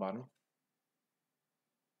top, 1 on the bottom.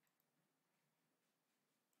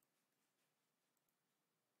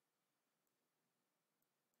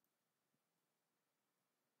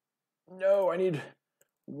 No, I need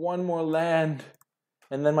 1 more land.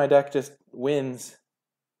 And then my deck just wins.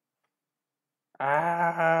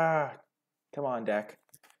 Ah! Come on, deck.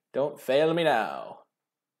 Don't fail me now.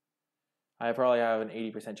 I probably have an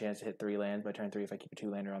 80% chance to hit 3 lands by turn 3 if I keep a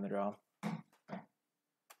 2-lander on the draw.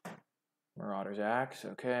 Marauder's Axe,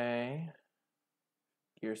 okay.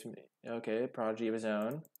 Gearsmith, okay. Prodigy of his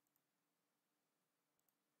own.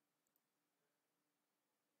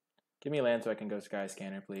 Give me a land so I can go Sky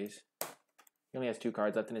Scanner, please. He only has 2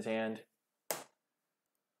 cards left in his hand.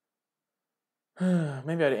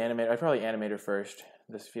 Maybe I'd animate. I'd probably animate her first.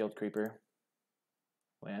 This Field Creeper.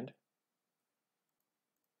 Land.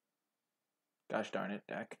 Gosh darn it,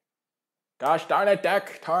 deck. Gosh darn it,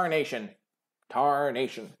 deck! Tarnation.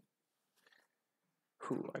 Tarnation.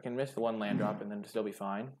 Whew, I can miss the 1 land drop and then still be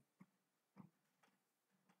fine.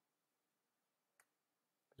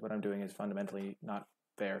 What I'm doing is fundamentally not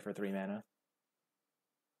fair for 3 mana.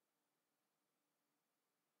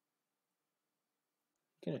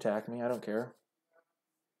 He can attack me, I don't care.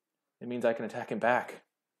 It means I can attack him back.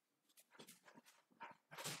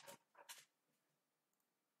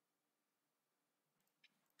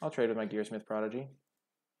 I'll trade with my Gearsmith Prodigy.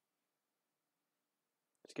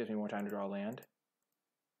 This gives me more time to draw land.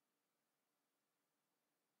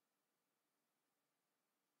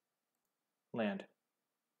 Land.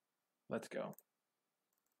 Let's go.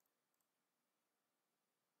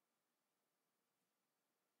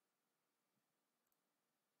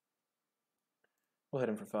 We'll hit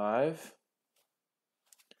him for 5.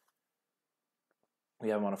 We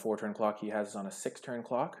have him on a 4-turn clock. He has us on a 6-turn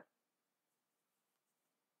clock.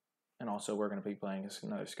 And also we're going to be playing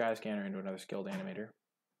another Sky Scanner into another Skilled Animator.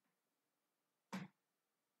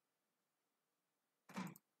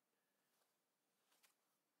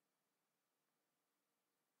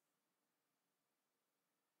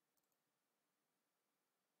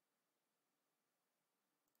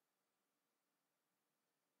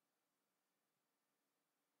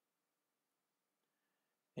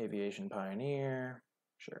 Aviation Pioneer.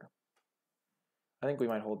 Sure. I think we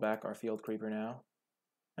might hold back our Field Creeper now.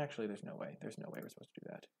 Actually, there's no way. There's no way we're supposed to do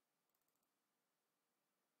that.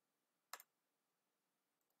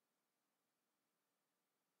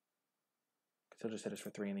 Because he'll just hit us for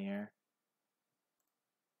 3 in the air.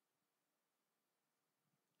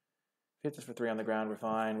 If he hits us for 3 on the ground, we're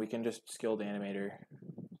fine. We can just Skilled Animator.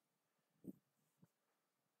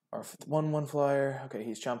 Our 1/1 flyer. Okay,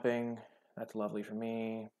 he's jumping. That's lovely for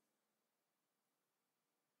me.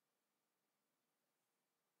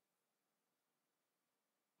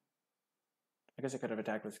 I guess I could have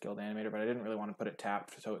attacked with Skilled Animator, but I didn't really want to put it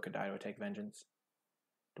tapped so it could die to a Take Vengeance.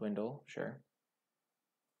 Dwindle, sure.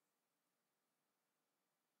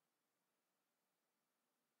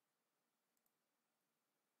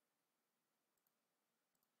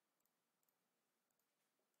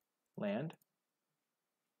 Land.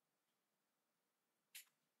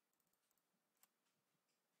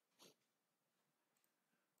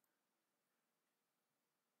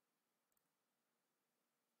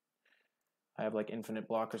 I have like infinite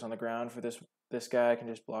blockers on the ground for this guy. I can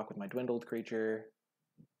just block with my dwindled creature.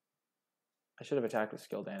 I should have attacked with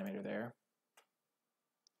Skilled Animator there.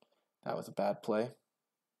 That was a bad play.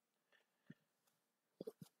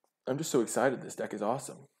 I'm just so excited. This deck is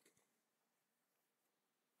awesome.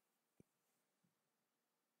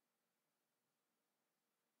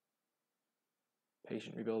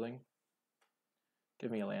 Patient Rebuilding.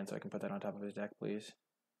 Give me a land so I can put that on top of his deck, please.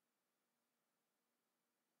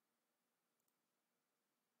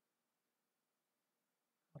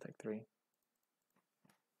 I'll take 3.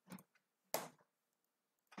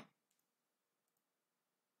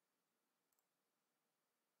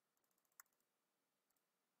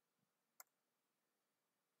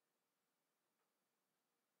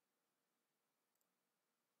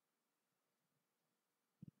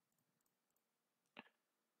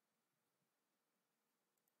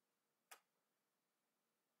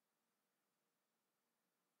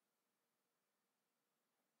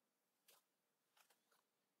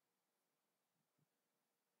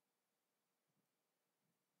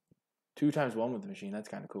 Two times 1 with the machine. That's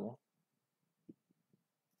kind of cool.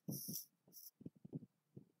 I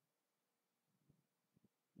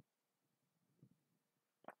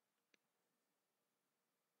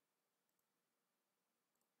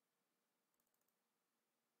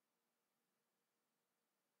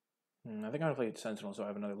think I'm going to play Sentinel so I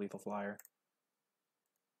have another lethal flyer.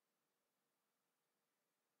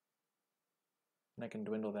 And I can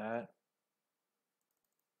dwindle that.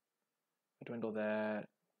 Dwindle that.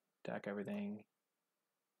 Attack everything.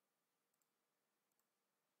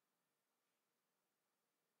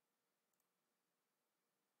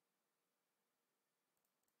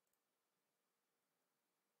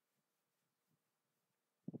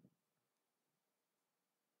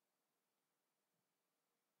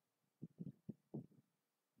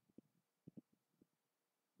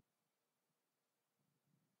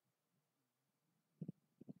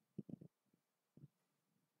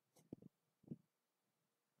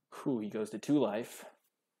 Whew, he goes to 2 life.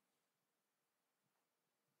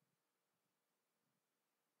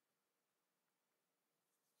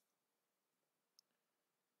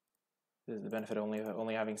 This is the benefit of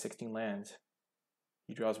only having 16 lands.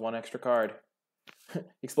 He draws 1 extra card.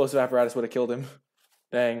 Explosive Apparatus would have killed him.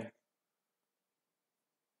 Dang.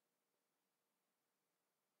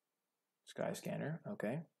 Sky Scanner,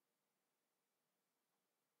 okay.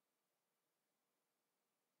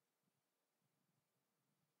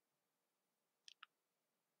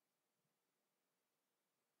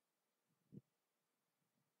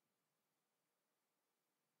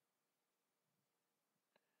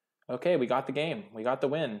 Okay, we got the game. We got the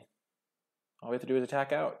win. All we have to do is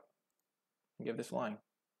attack out and give this line.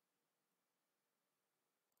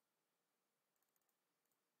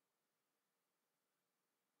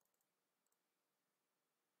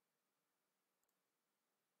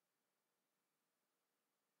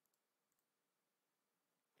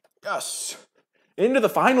 Yes! Into the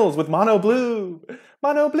finals with Mono Blue!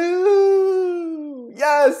 Mono Blue!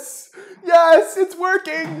 Yes! Yes! It's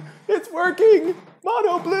working! It's working!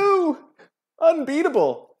 Mono Blue!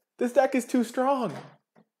 Unbeatable! This deck is too strong.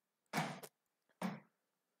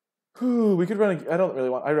 Whew, we could run I don't really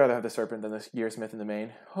want... I'd rather have the Serpent than the Gearsmith in the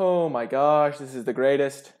main. Oh my gosh, this is the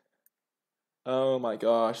greatest. Oh my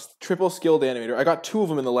gosh. Triple Skilled Animator. I got 2 of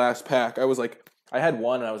them in the last pack. I was like... I had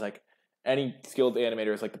 1 and I was like... Any Skilled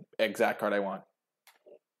Animator is like the exact card I want.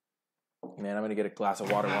 Man, I'm going to get a glass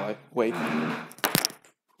of water while I wait.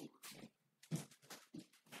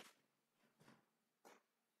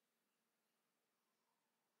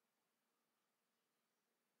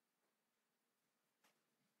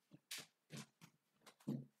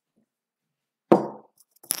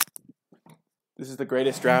 This is the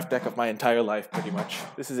greatest draft deck of my entire life, pretty much.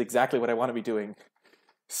 This is exactly what I want to be doing.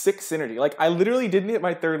 6 synergy. Like, I literally didn't hit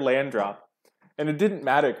my 3rd land drop. And it didn't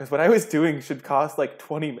matter, because what I was doing should cost like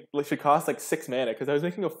 6 mana, because I was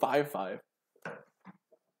making a 5/5.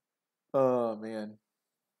 Oh, man.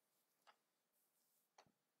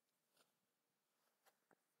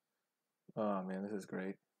 Oh, man, this is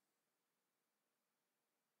great.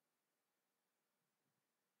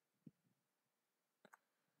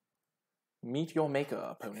 Meet your maker,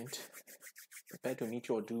 opponent. Prepare to meet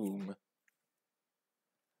your doom.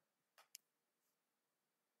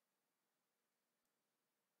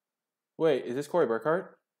 Wait, is this Corey Burkhart?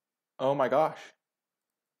 Oh my gosh.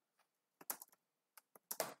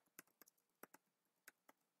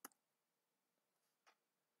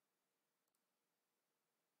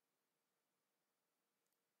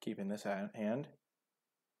 Keeping this hand.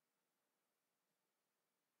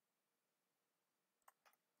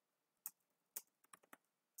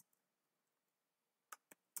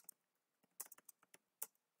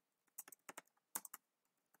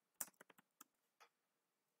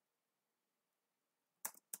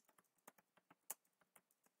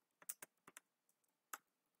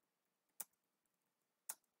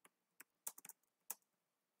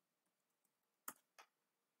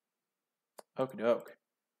 Okie doke.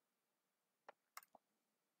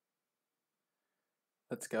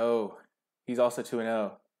 Let's go. He's also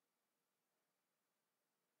 2-0.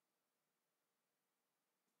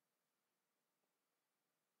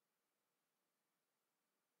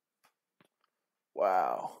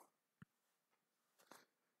 Wow.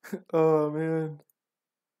 Oh, man.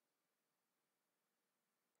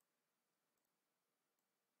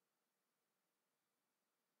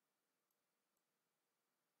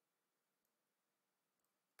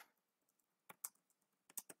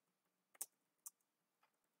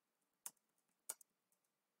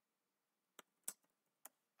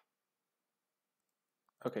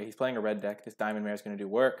 Okay, he's playing a red deck. This Diamond Mare is going to do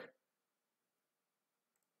work.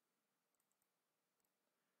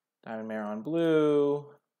 Diamond Mare on blue.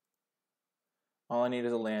 All I need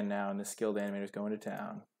is a land now, and the skilled animator is going to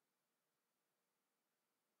town.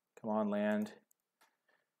 Come on, land.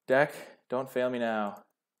 Deck, don't fail me now.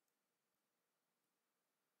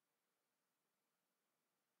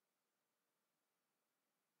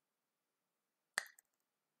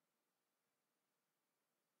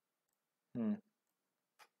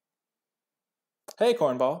 Hey,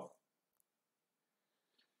 Cornball.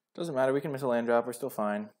 Doesn't matter, we can miss a land drop, we're still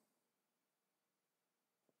fine.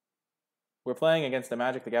 We're playing against the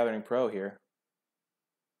Magic the Gathering Pro here.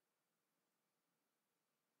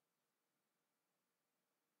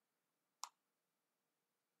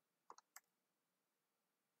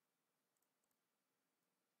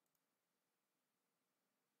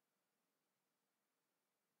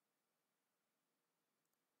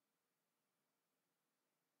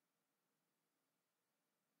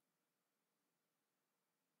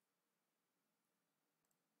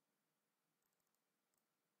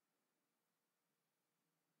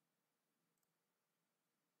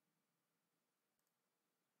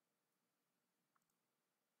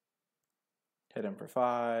 Hit him for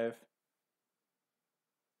 5.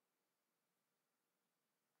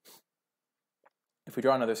 If we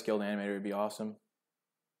draw another skilled animator, it would be awesome.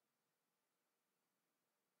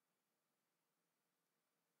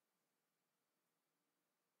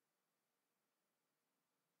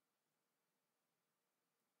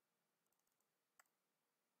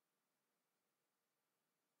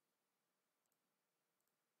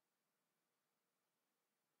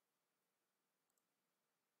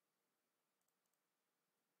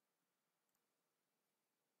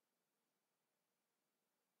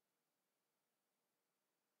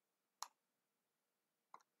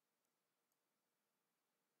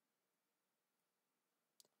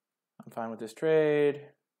 I'm fine with this trade.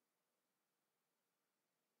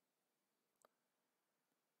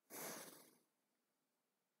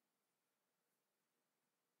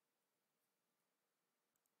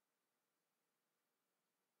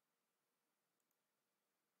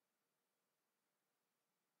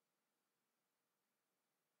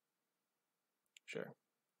 Sure.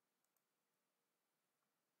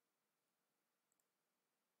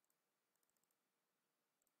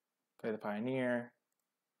 Play the Pioneer.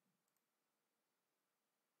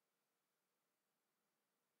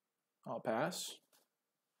 I'll pass.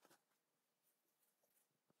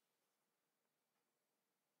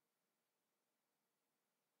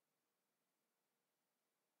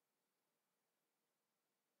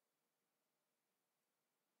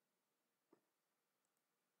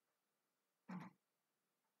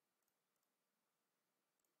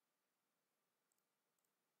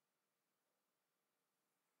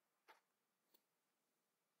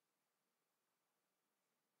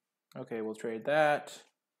 Okay, we'll trade that.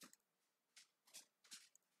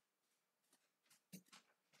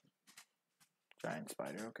 Giant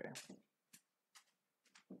spider, okay.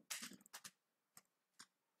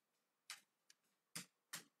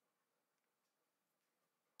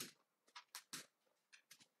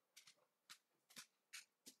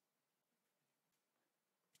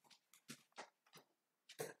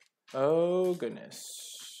 Oh,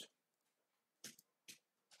 goodness.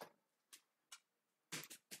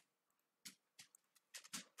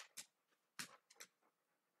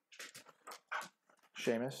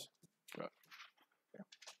 Seamus.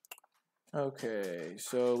 Okay,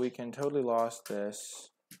 so we can totally lost this.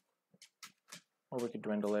 Or we could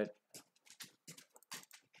dwindle it.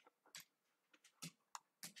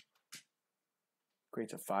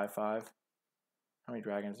 Creates a 5/5. How many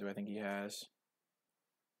dragons do I think he has?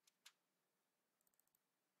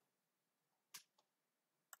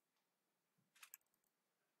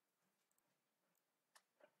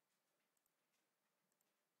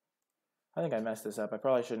 I think I messed this up. I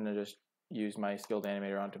probably shouldn't have just used my skilled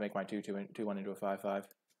animator on to make my 2/1 into a 5/5.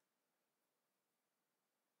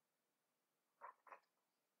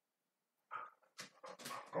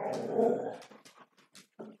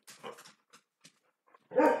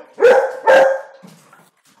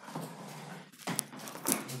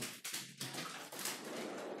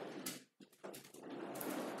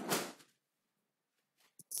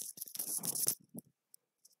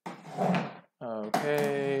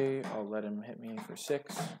 Okay, I'll let him hit me for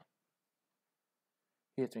 6.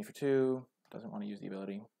 He hits me for 2. Doesn't want to use the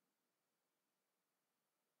ability.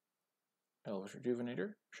 Elvish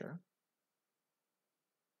Rejuvenator, sure.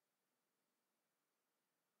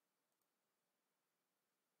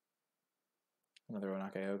 Another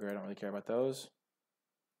Onake Ogre, I don't really care about those.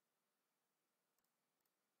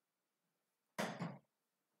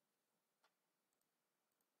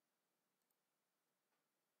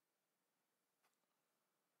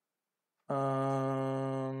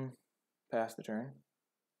 Pass the turn.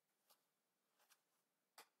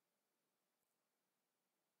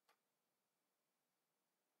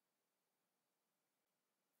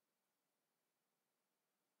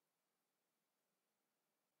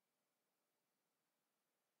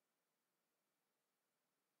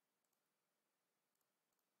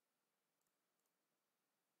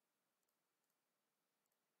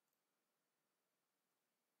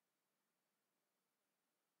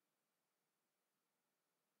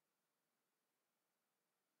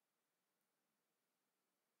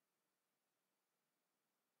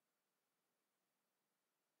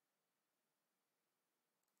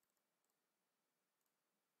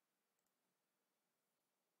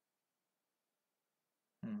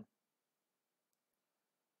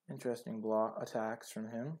 Interesting block attacks from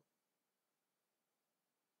him.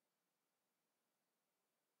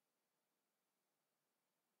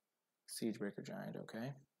 Siegebreaker Giant,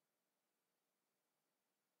 okay.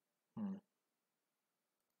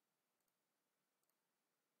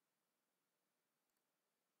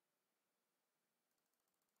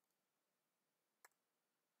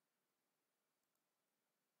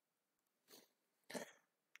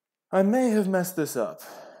 I may have messed this up.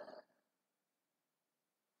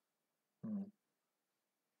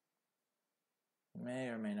 May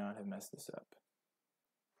or may not have messed this up.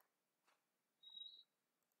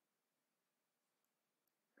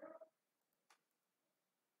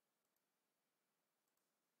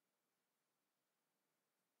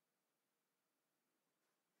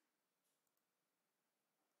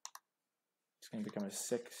 It's going to become a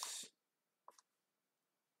 6.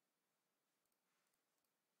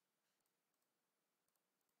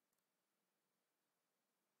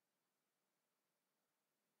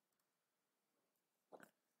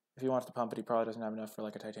 If he wants to pump it, he probably doesn't have enough for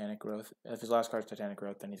like a Titanic Growth. If his last card's Titanic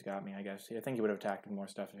Growth, then he's got me, I guess. I think he would have attacked with more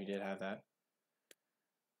stuff if he did have that.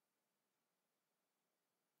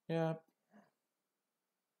 Yeah.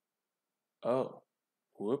 Oh.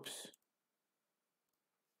 Whoops.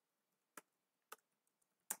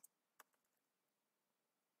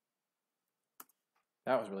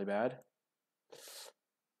 That was really bad.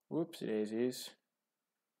 Whoopsie daisies.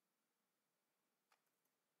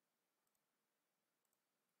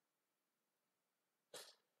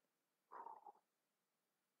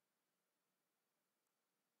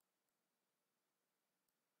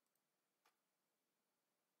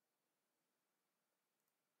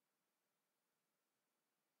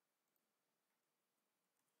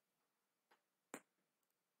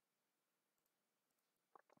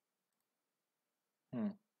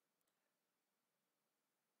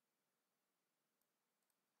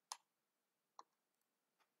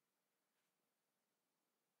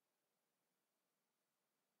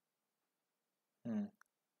 Hmm.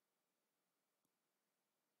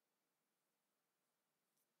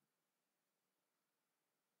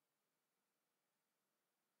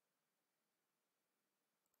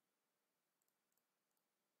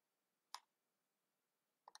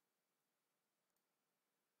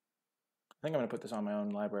 I think I'm going to put this on my own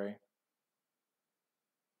library.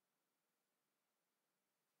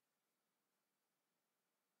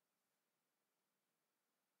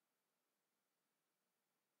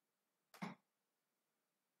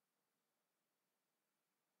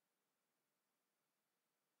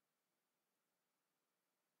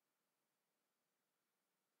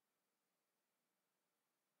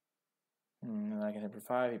 And I can hit him for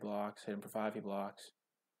 5, he blocks. Hit him for 5, he blocks.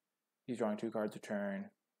 He's drawing 2 cards a turn.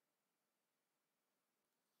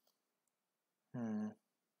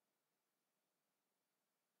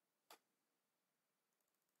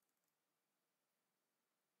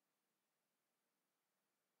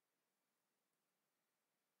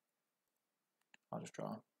 I'll just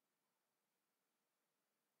draw.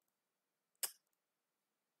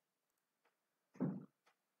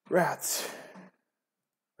 Rats.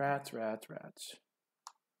 Rats, rats, rats.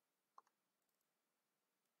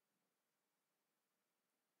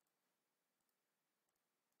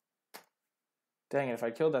 Dang it, if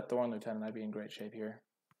I killed that Thorn Lieutenant, I'd be in great shape here.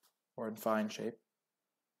 Or in fine shape.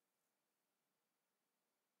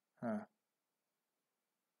 Huh.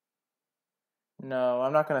 No,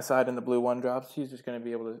 I'm not going to side in the blue 1-drops. He's just going to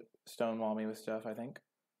be able to stonewall me with stuff, I think.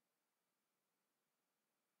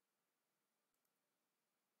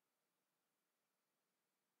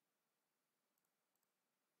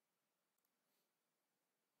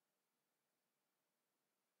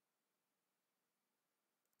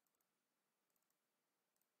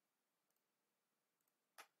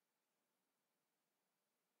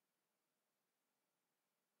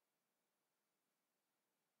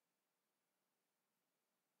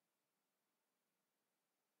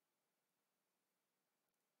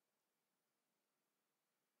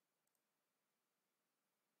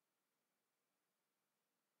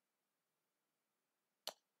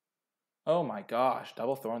 Oh my gosh,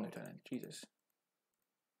 double Thorn Lieutenant. Jesus.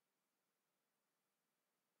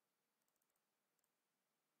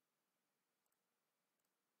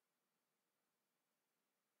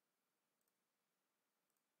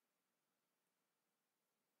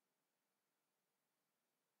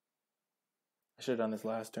 I should have done this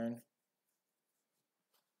last turn.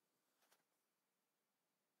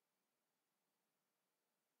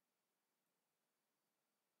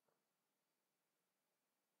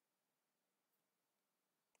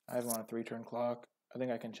 I have him on a 3-turn clock. I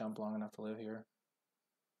think I can chump long enough to live here.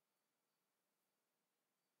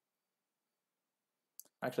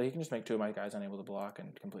 Actually, he can just make 2 of my guys unable to block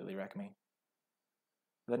and completely wreck me.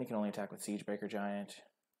 But then he can only attack with Siegebreaker Giant.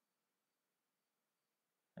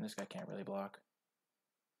 And this guy can't really block.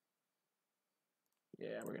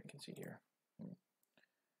 Yeah, we're going to concede here.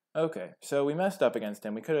 Okay, so we messed up against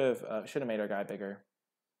him. We should have made our guy bigger.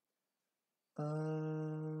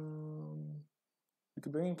 We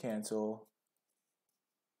could bring in cancel.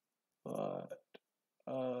 But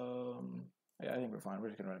yeah, I think we're fine. We're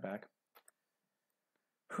just going to run it back.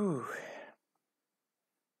 Whew.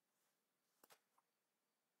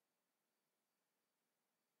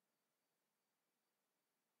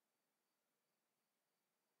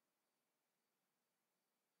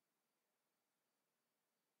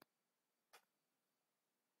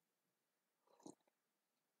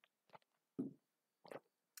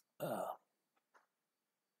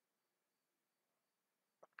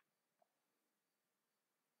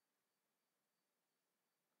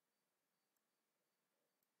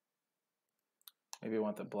 Maybe I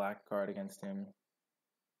want the black card against him.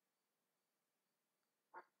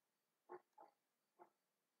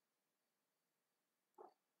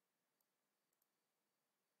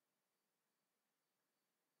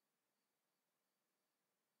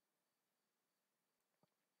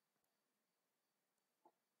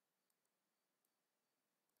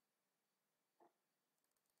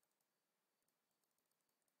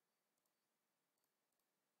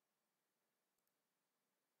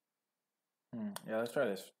 Yeah, let's try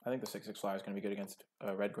this. I think the 6/6 flyer is going to be good against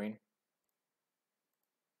red-green.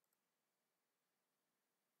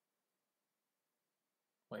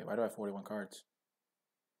 Wait, why do I have 41 cards?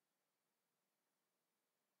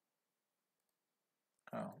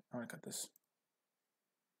 Oh, I want to cut this.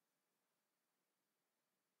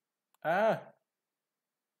 Ah!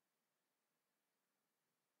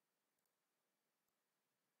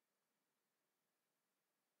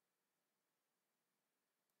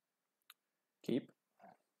 Keep.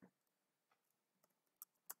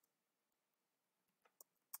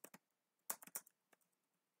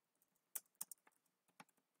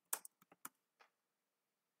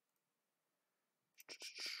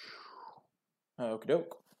 Okie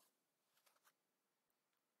doke.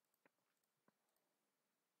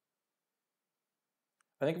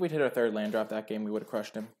 I think if we'd hit our third land drop that game, we would have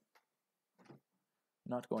crushed him.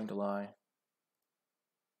 Not going to lie.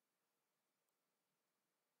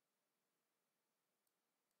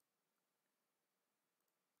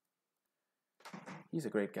 He's a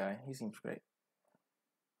great guy. He seems great.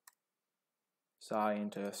 Psi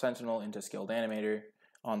into Sentinel, into Skilled Animator,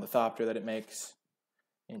 on the Thopter that it makes,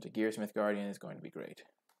 into Gearsmith Guardian is going to be great.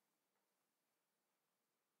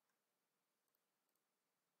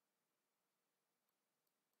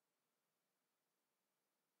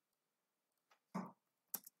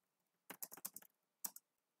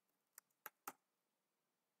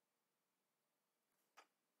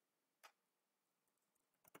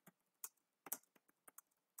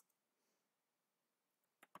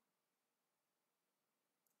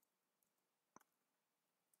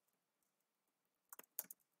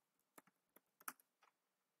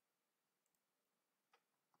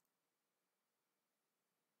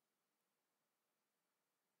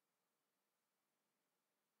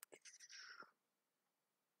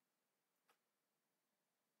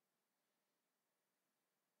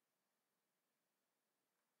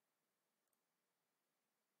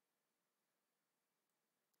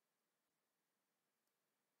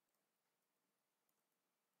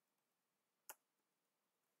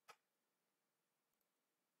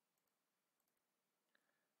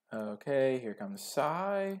 Okay, here comes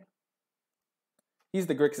Psi. He's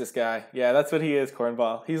the Grixis guy. Yeah, that's what he is,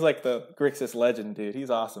 Cornball. He's like the Grixis legend, dude. He's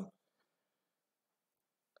awesome.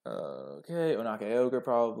 Okay, Onake Ogre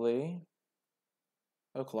probably.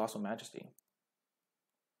 Oh, Colossal Majesty.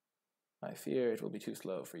 I fear it will be too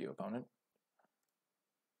slow for you, opponent.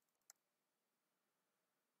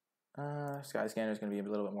 Sky Scanner is going to be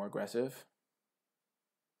a little bit more aggressive.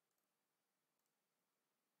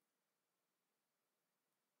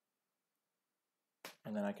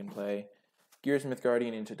 And then I can play Gearsmith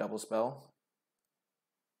Guardian into Double Spell.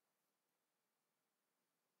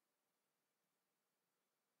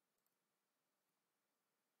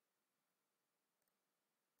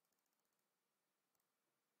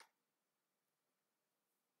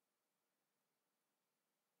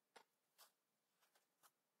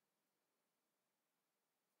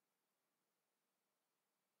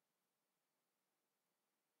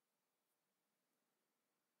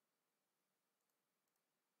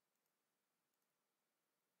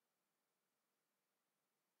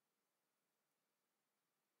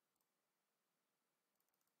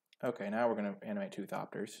 Okay, now we're going to animate 2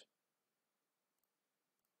 Thopters.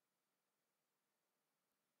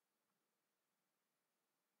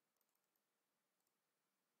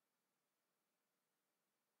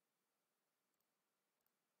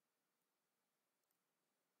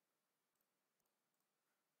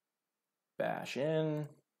 Bash in.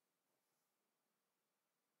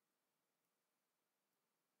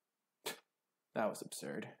 That was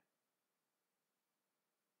absurd.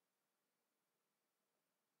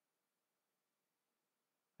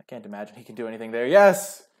 I can't imagine he can do anything there.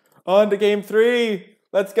 Yes! On to game 3!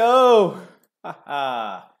 Let's go!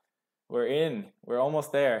 Haha. We're in. We're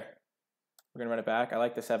almost there. We're going to run it back. I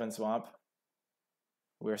like the 7 swamp.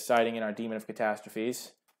 We're siding in our Demon of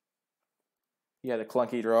Catastrophes. He had a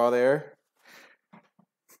clunky draw there.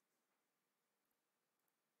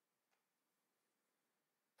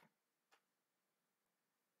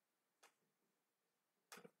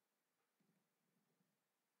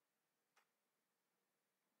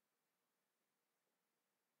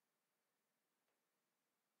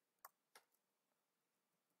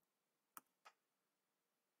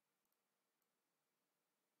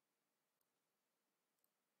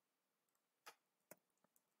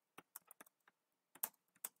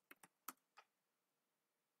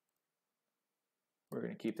 We're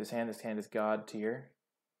going to keep this hand. This hand is God tier.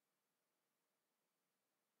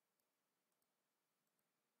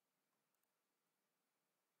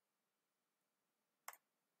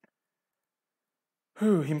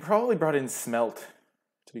 He probably brought in Smelt,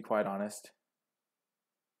 to be quite honest.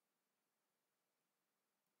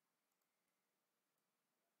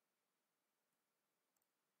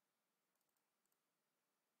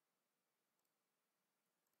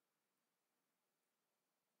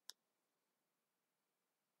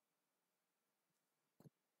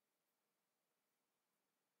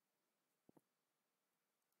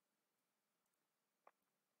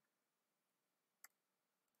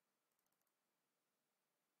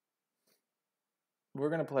 We're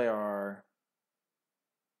going to play our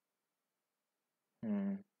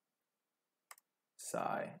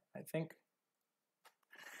Psi, I think.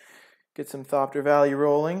 Get some Thopter value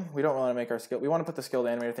rolling. We don't want to make our skill. We want to put the skilled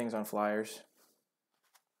animator things on flyers.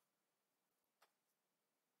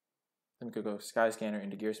 Then we could go Sky Scanner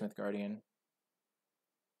into Gearsmith Guardian.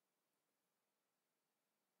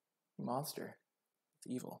 Monster.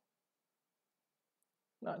 It's evil.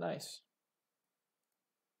 Not nice.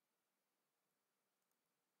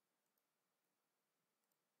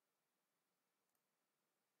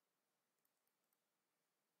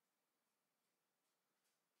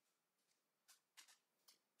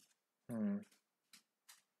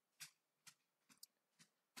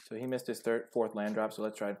 So he missed his fourth land drop, so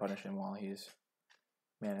let's try and punish him while he's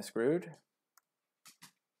mana screwed.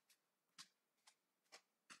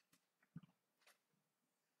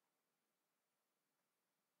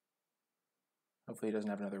 Hopefully he doesn't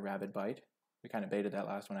have another Rabid Bite. We kind of baited that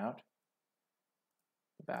last one out.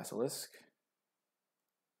 Basilisk.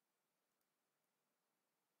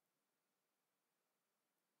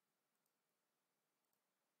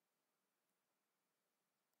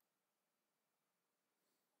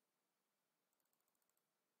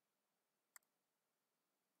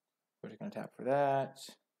 We're just going to tap for that.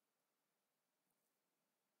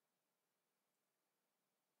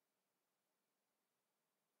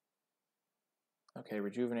 Okay,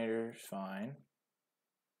 Rejuvenator's fine.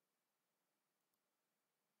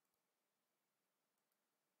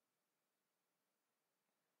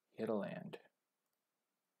 Hit a land.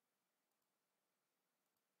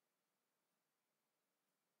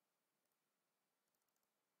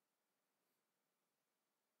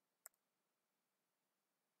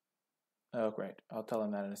 Oh, great. I'll tell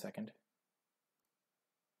him that in a second.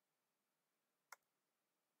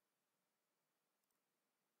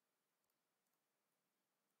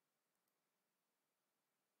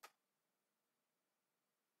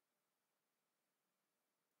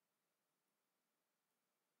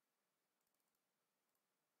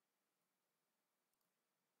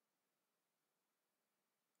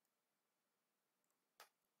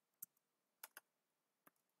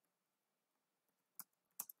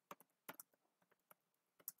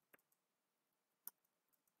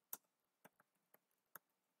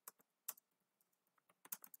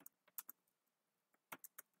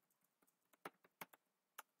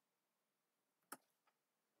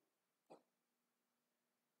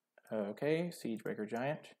 Okay, Siegebreaker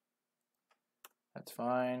Giant. That's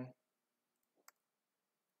fine.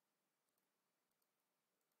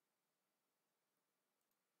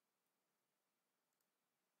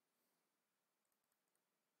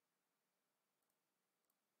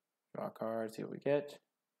 Draw a card, see what we get.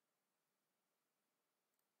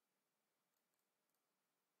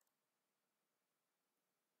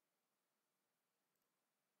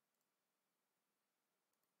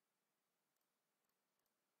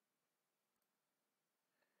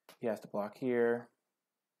 He has to block here.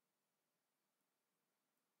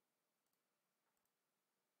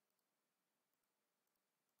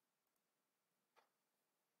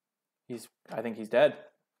 I think he's dead.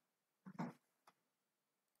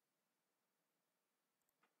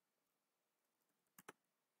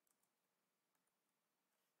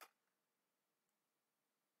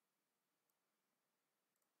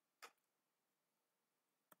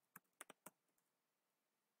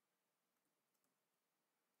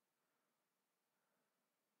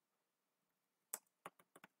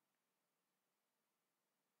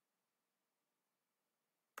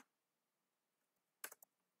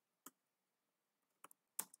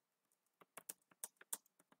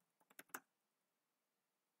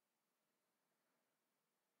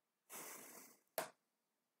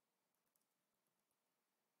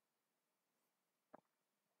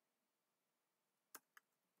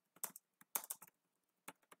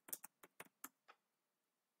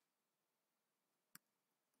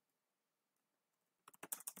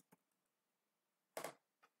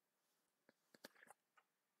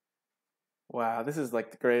 Wow, this is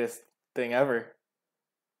like the greatest thing ever.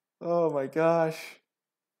 Oh my gosh.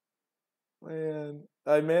 Man,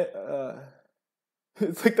 I meant,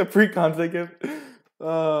 it's like the pre-con ticket.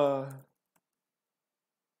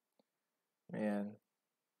 Man.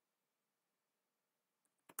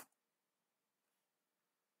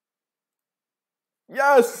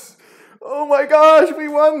 Yes! Oh my gosh, we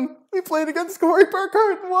won! We played against Corey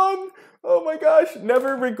Burkhart and won! Oh my gosh,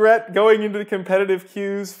 never regret going into the competitive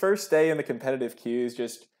queues. First day in the competitive queues,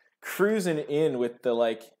 just cruising in with the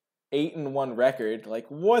like 8-1 record. Like,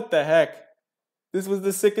 what the heck? This was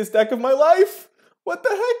the sickest deck of my life! What the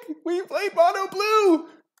heck? We played mono blue!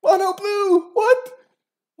 Mono blue! What?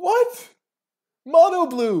 What? Mono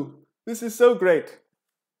blue! This is so great.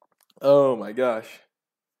 Oh my gosh.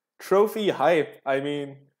 Trophy hype. I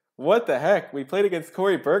mean, what the heck? We played against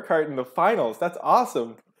Corey Burkhart in the finals. That's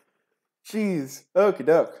awesome. Jeez. Okie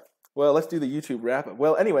doke. Well, let's do the YouTube wrap up.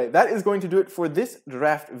 Well, anyway, that is going to do it for this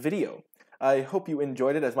draft video. I hope you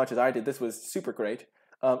enjoyed it as much as I did. This was super great.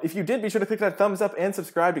 If you did, be sure to click that thumbs up and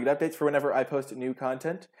subscribe to get updates for whenever I post new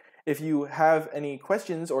content. If you have any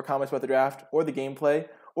questions or comments about the draft or the gameplay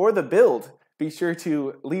or the build, be sure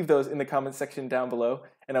to leave those in the comments section down below,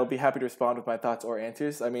 and I'll be happy to respond with my thoughts or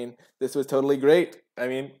answers. I mean, this was totally great. I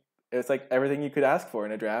mean, it's like everything you could ask for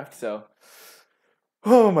in a draft, so...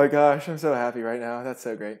 Oh my gosh, I'm so happy right now. That's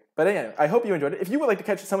so great. But anyway, I hope you enjoyed it. If you would like to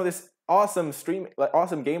catch some of this awesome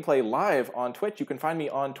gameplay live on Twitch, you can find me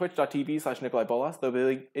on twitch.tv/NicolaiBolas.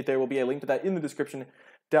 There will be a link to that in the description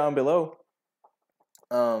down below.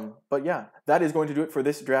 But yeah, that is going to do it for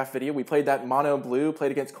this draft video. We played that mono blue, played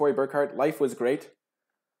against Corey Burkhart. Life was great.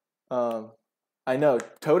 I know,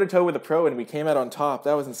 toe-to-toe with a pro, and we came out on top.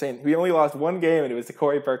 That was insane. We only lost one game, and it was to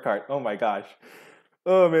Corey Burkhart. Oh my gosh.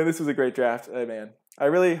 Oh man, this was a great draft. Oh man. I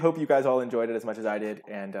really hope you guys all enjoyed it as much as I did,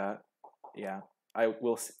 and yeah, I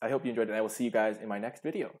hope you enjoyed it, and I will see you guys in my next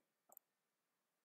video.